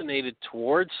resonated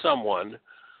towards someone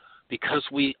because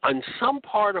we, on some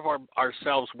part of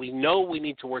ourselves, we know we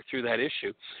need to work through that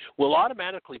issue. We'll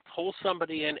automatically pull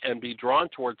somebody in and be drawn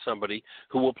towards somebody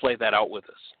who will play that out with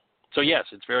us. So, yes,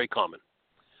 it's very common.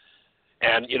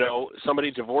 And,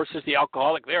 somebody divorces the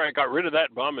alcoholic. There, I got rid of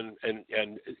that bum, and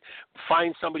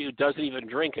find somebody who doesn't even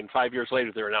drink, and 5 years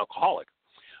later they're an alcoholic.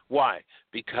 Why?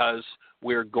 Because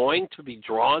we're going to be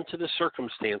drawn to the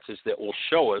circumstances that will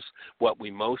show us what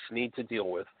we most need to deal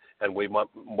with and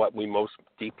what we most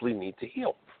deeply need to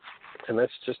heal. And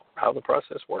that's just how the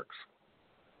process works.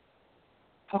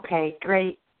 Okay,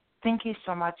 great. Thank you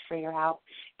so much for your help.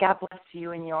 God bless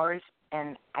you and yours,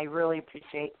 and I really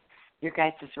appreciate your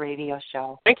guys' radio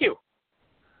show. Thank you.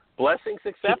 Blessings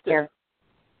accepted.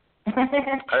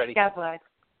 God bless.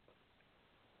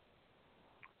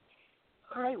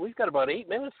 All right, we've got about 8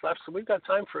 minutes left, so we've got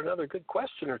time for another good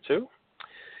question or two.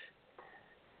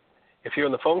 If you're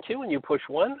in the phone queue and you push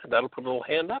 1, that'll put a little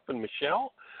hand up, and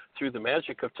Michelle, through the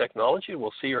magic of technology,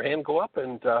 will see your hand go up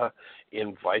and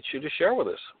invite you to share with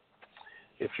us.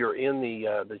 If you're in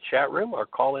the chat room, our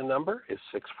call-in number is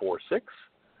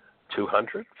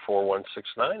 646-200-4169.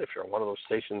 If you're on one of those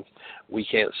stations we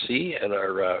can't see in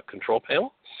our control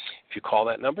panel, if you call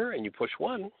that number and you push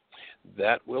 1,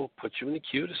 that will put you in the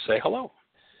queue to say hello.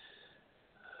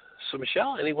 So,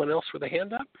 Michelle, anyone else with a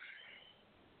hand up?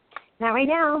 Not right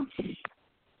now.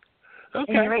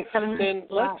 Okay. Right, 7 minutes.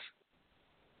 Then let's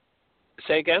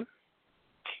say again.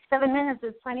 7 minutes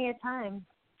is plenty of time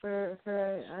for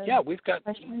we've got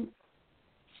questions.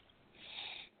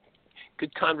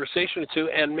 Good conversation or two,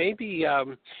 and maybe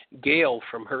Gail,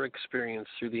 from her experience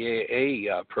through the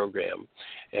AA program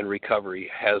and recovery,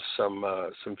 has some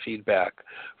feedback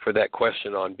for that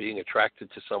question on being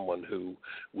attracted to someone who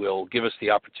will give us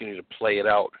the opportunity to play it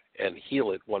out and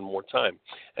heal it one more time.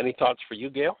 Any thoughts for you,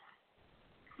 Gail?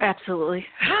 Absolutely.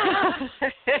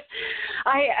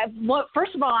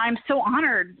 First of all, I'm so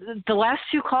honored. The last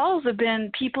 2 calls have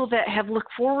been people that have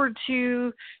looked forward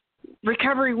to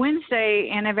Recovery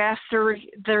Wednesday and have asked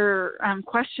their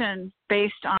question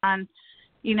based on,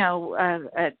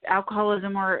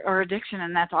 alcoholism or addiction,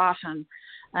 and that's awesome.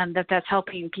 That's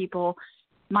helping people.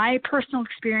 My personal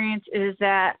experience is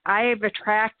that I have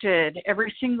attracted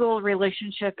every single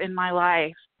relationship in my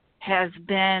life has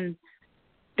been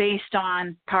based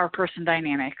on power person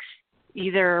dynamics.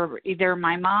 Either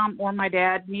my mom or my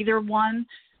dad, neither one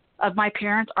of my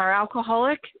parents are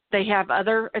alcoholic. They have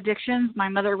other addictions. My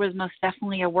mother was most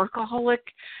definitely a workaholic.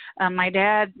 My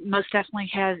dad most definitely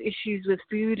has issues with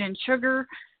food and sugar,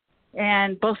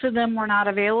 and both of them were not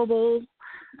available.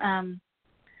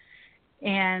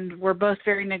 And were both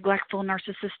very neglectful,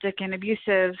 narcissistic, and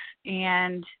abusive.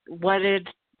 And what did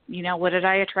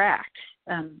I attract?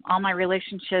 All my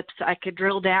relationships, I could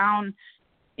drill down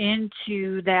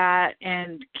into that,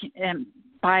 and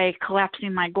by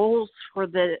collapsing my goals for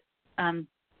the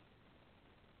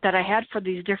that I had for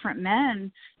these different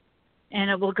men, and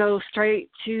it will go straight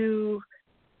to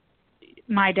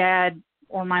my dad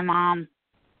or my mom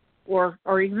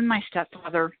or even my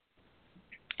stepfather.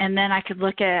 And then I could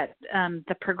look at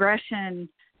the progression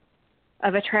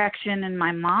of attraction in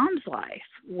my mom's life,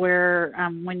 where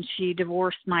when she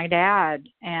divorced my dad,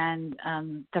 and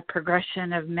the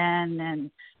progression of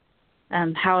men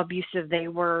and how abusive they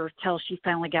were till she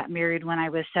finally got married when I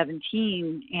was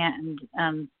 17.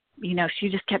 And, she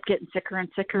just kept getting sicker and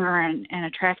sicker and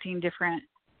attracting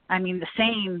the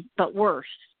same but worse.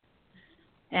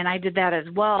 And I did that as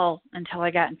well until I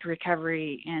got into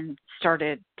recovery and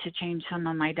started to change some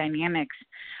of my dynamics.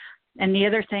 And the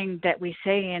other thing that we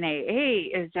say in AA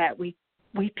is that we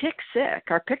pick sick.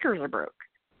 Our pickers are broke.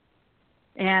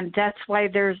 And that's why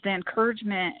there's the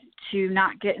encouragement to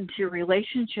not get into a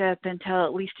relationship until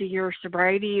at least a year of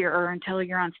sobriety, or until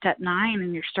you're on step 9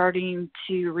 and you're starting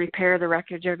to repair the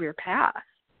wreckage of your past.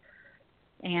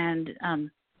 And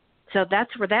so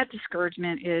that's where that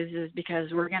discouragement is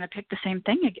because we're going to pick the same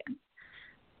thing again.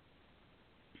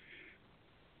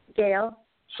 Gail?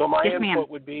 So my yes, input ma'am.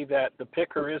 would be that the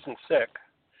picker isn't sick.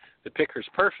 The picker's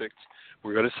perfect.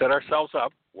 We're going to set ourselves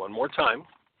up one more time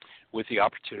with the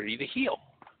opportunity to heal.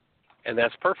 And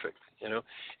that's perfect.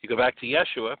 You go back to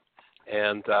Yeshua,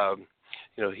 and,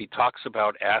 he talks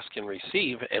about ask and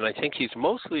receive, and I think he's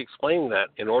mostly explaining that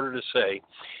in order to say,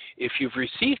 if you've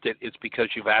received it, it's because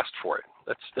you've asked for it.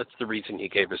 That's the reason he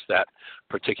gave us that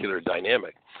particular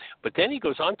dynamic. But then he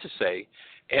goes on to say,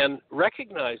 and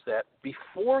recognize that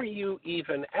before you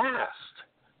even asked,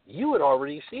 you had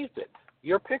already received it.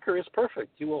 Your picker is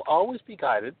perfect. You will always be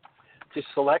guided to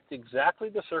select exactly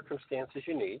the circumstances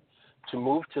you need to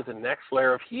move to the next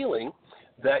layer of healing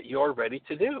that you're ready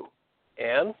to do.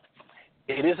 And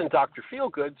it isn't Dr.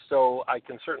 Feelgood, so I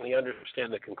can certainly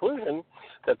understand the conclusion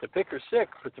that the picker's sick,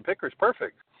 but the picker's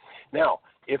perfect. Now,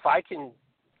 if I can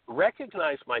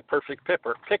recognize my perfect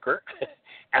picker,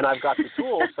 and I've got the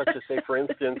tools, such as, say, for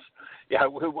instance,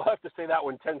 we'll have to say that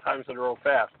one 10 times in a row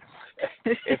fast.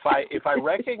 If I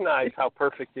recognize how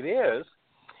perfect it is,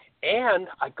 and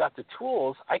I've got the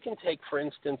tools, I can take, for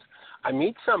instance, I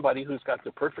meet somebody who's got the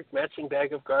perfect matching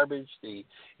bag of garbage.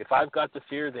 If I've got the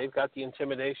fear, they've got the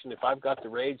intimidation. If I've got the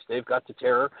rage, they've got the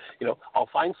terror. I'll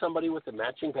find somebody with the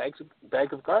matching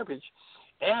bag of garbage,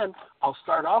 and I'll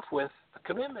start off with a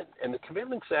commitment. And the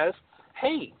commitment says,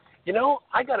 hey,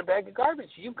 I got a bag of garbage.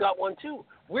 You've got one too.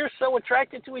 We're so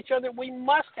attracted to each other, we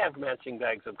must have matching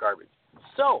bags of garbage.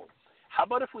 So how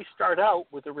about if we start out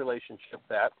with a relationship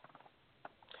that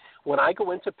when I go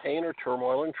into pain or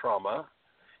turmoil and trauma,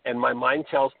 and my mind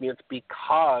tells me it's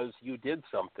because you did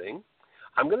something,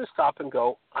 I'm going to stop and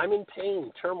go, I'm in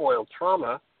pain, turmoil,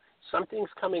 trauma, something's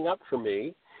coming up for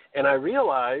me, and I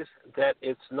realize that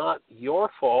it's not your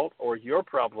fault or your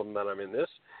problem that I'm in this.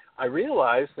 I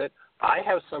realize that I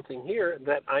have something here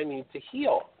that I need to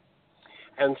heal.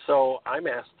 And so I'm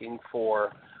asking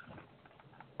for,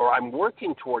 or I'm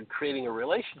working toward creating a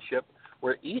relationship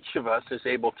where each of us is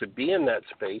able to be in that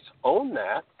space, own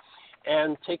that,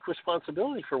 and take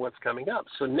responsibility for what's coming up.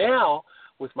 So now,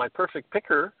 with my perfect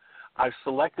picker, I've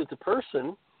selected the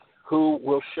person who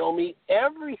will show me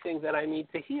everything that I need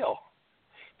to heal.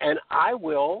 And I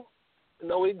will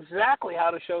know exactly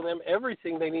how to show them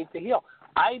everything they need to heal.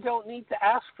 I don't need to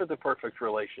ask for the perfect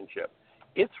relationship.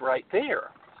 It's right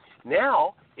there.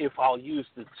 Now, if I'll use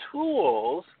the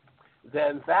tools,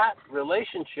 then that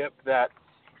relationship that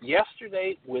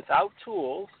yesterday, without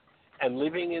tools and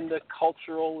living in the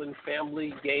cultural and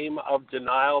family game of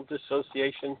denial,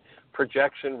 dissociation,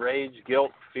 projection, rage,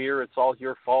 guilt, fear, it's all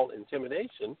your fault,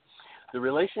 intimidation, the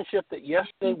relationship that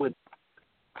yesterday would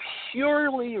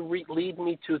purely lead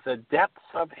me to the depths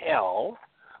of hell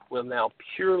will now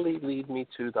purely lead me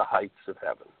to the heights of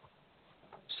heaven.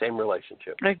 Same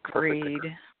relationship. Agreed.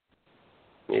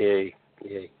 Yay.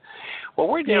 Well,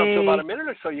 we're down to about a minute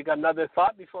or so. You got another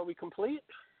thought before we complete?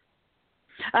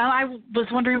 I was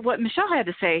wondering what Michelle had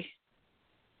to say.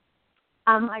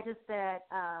 I just said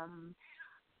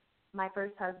my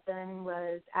first husband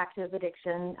was active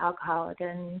addiction, alcoholic,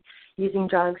 and using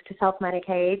drugs to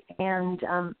self-medicate. And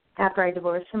after I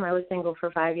divorced him, I was single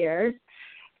for 5 years.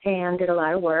 and did a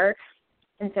lot of work.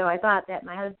 And so I thought that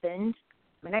my husband,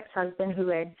 my ex-husband, who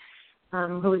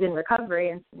was in recovery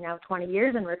and now 20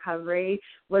 years in recovery,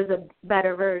 was a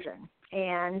better version.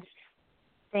 And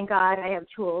thank God I have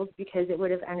tools, because it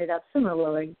would have ended up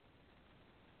similarly.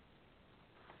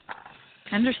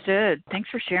 Understood. Thanks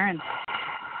for sharing.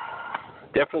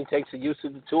 Definitely takes the use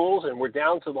of the tools, and we're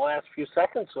down to the last few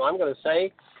seconds, so I'm going to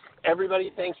say, everybody,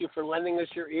 thank you for lending us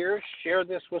your ears. Share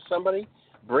this with somebody.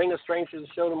 Bring a stranger to the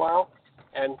show tomorrow,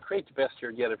 and create the best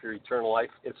year yet of your eternal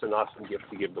life. It's an awesome gift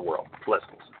to give the world.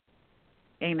 Blessings.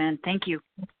 Amen. Thank you.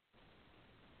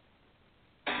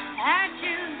 I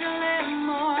choose to live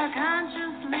more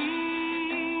consciously,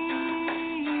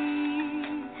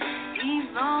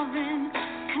 evolving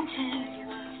continuously.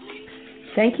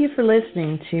 Thank you for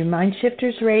listening to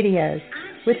Mindshifters Radio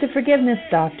with the Forgiveness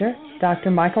Doctor, Dr.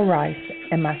 Michael Ryce,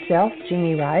 and myself,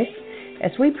 Jeanie Ryce,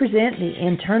 as we present the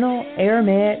internal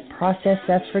Aramaic process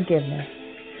of forgiveness.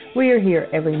 We are here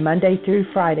every Monday through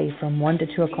Friday from 1 to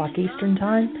 2 o'clock Eastern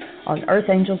Time on Earth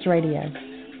Angels Radio.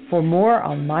 For more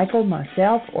on Michael,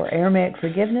 myself, or Aramaic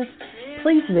forgiveness,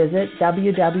 please visit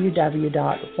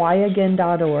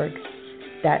www.whyagain.org.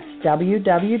 That's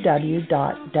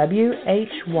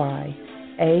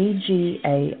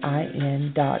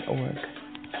www.whyagain.org.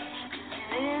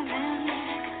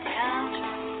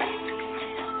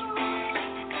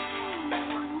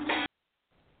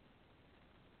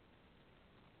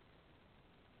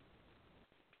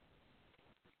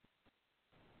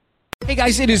 Hey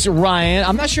guys, it is Ryan.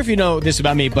 I'm not sure if you know this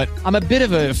about me, but I'm a bit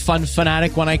of a fun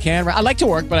fanatic when I can. I like to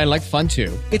work, but I like fun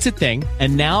too. It's a thing.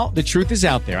 And now the truth is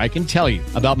out there. I can tell you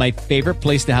about my favorite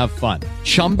place to have fun.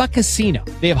 Chumba Casino.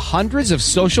 They have hundreds of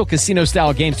social casino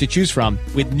style games to choose from,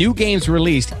 with new games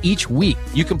released each week.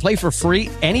 You can play for free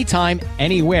anytime,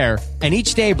 anywhere. And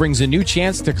each day brings a new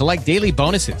chance to collect daily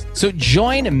bonuses. So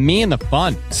join me in the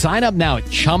fun. Sign up now at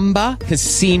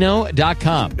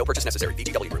ChumbaCasino.com. No purchase necessary.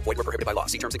 VGW Group. Void where prohibited by law.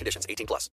 See terms and conditions. 18+.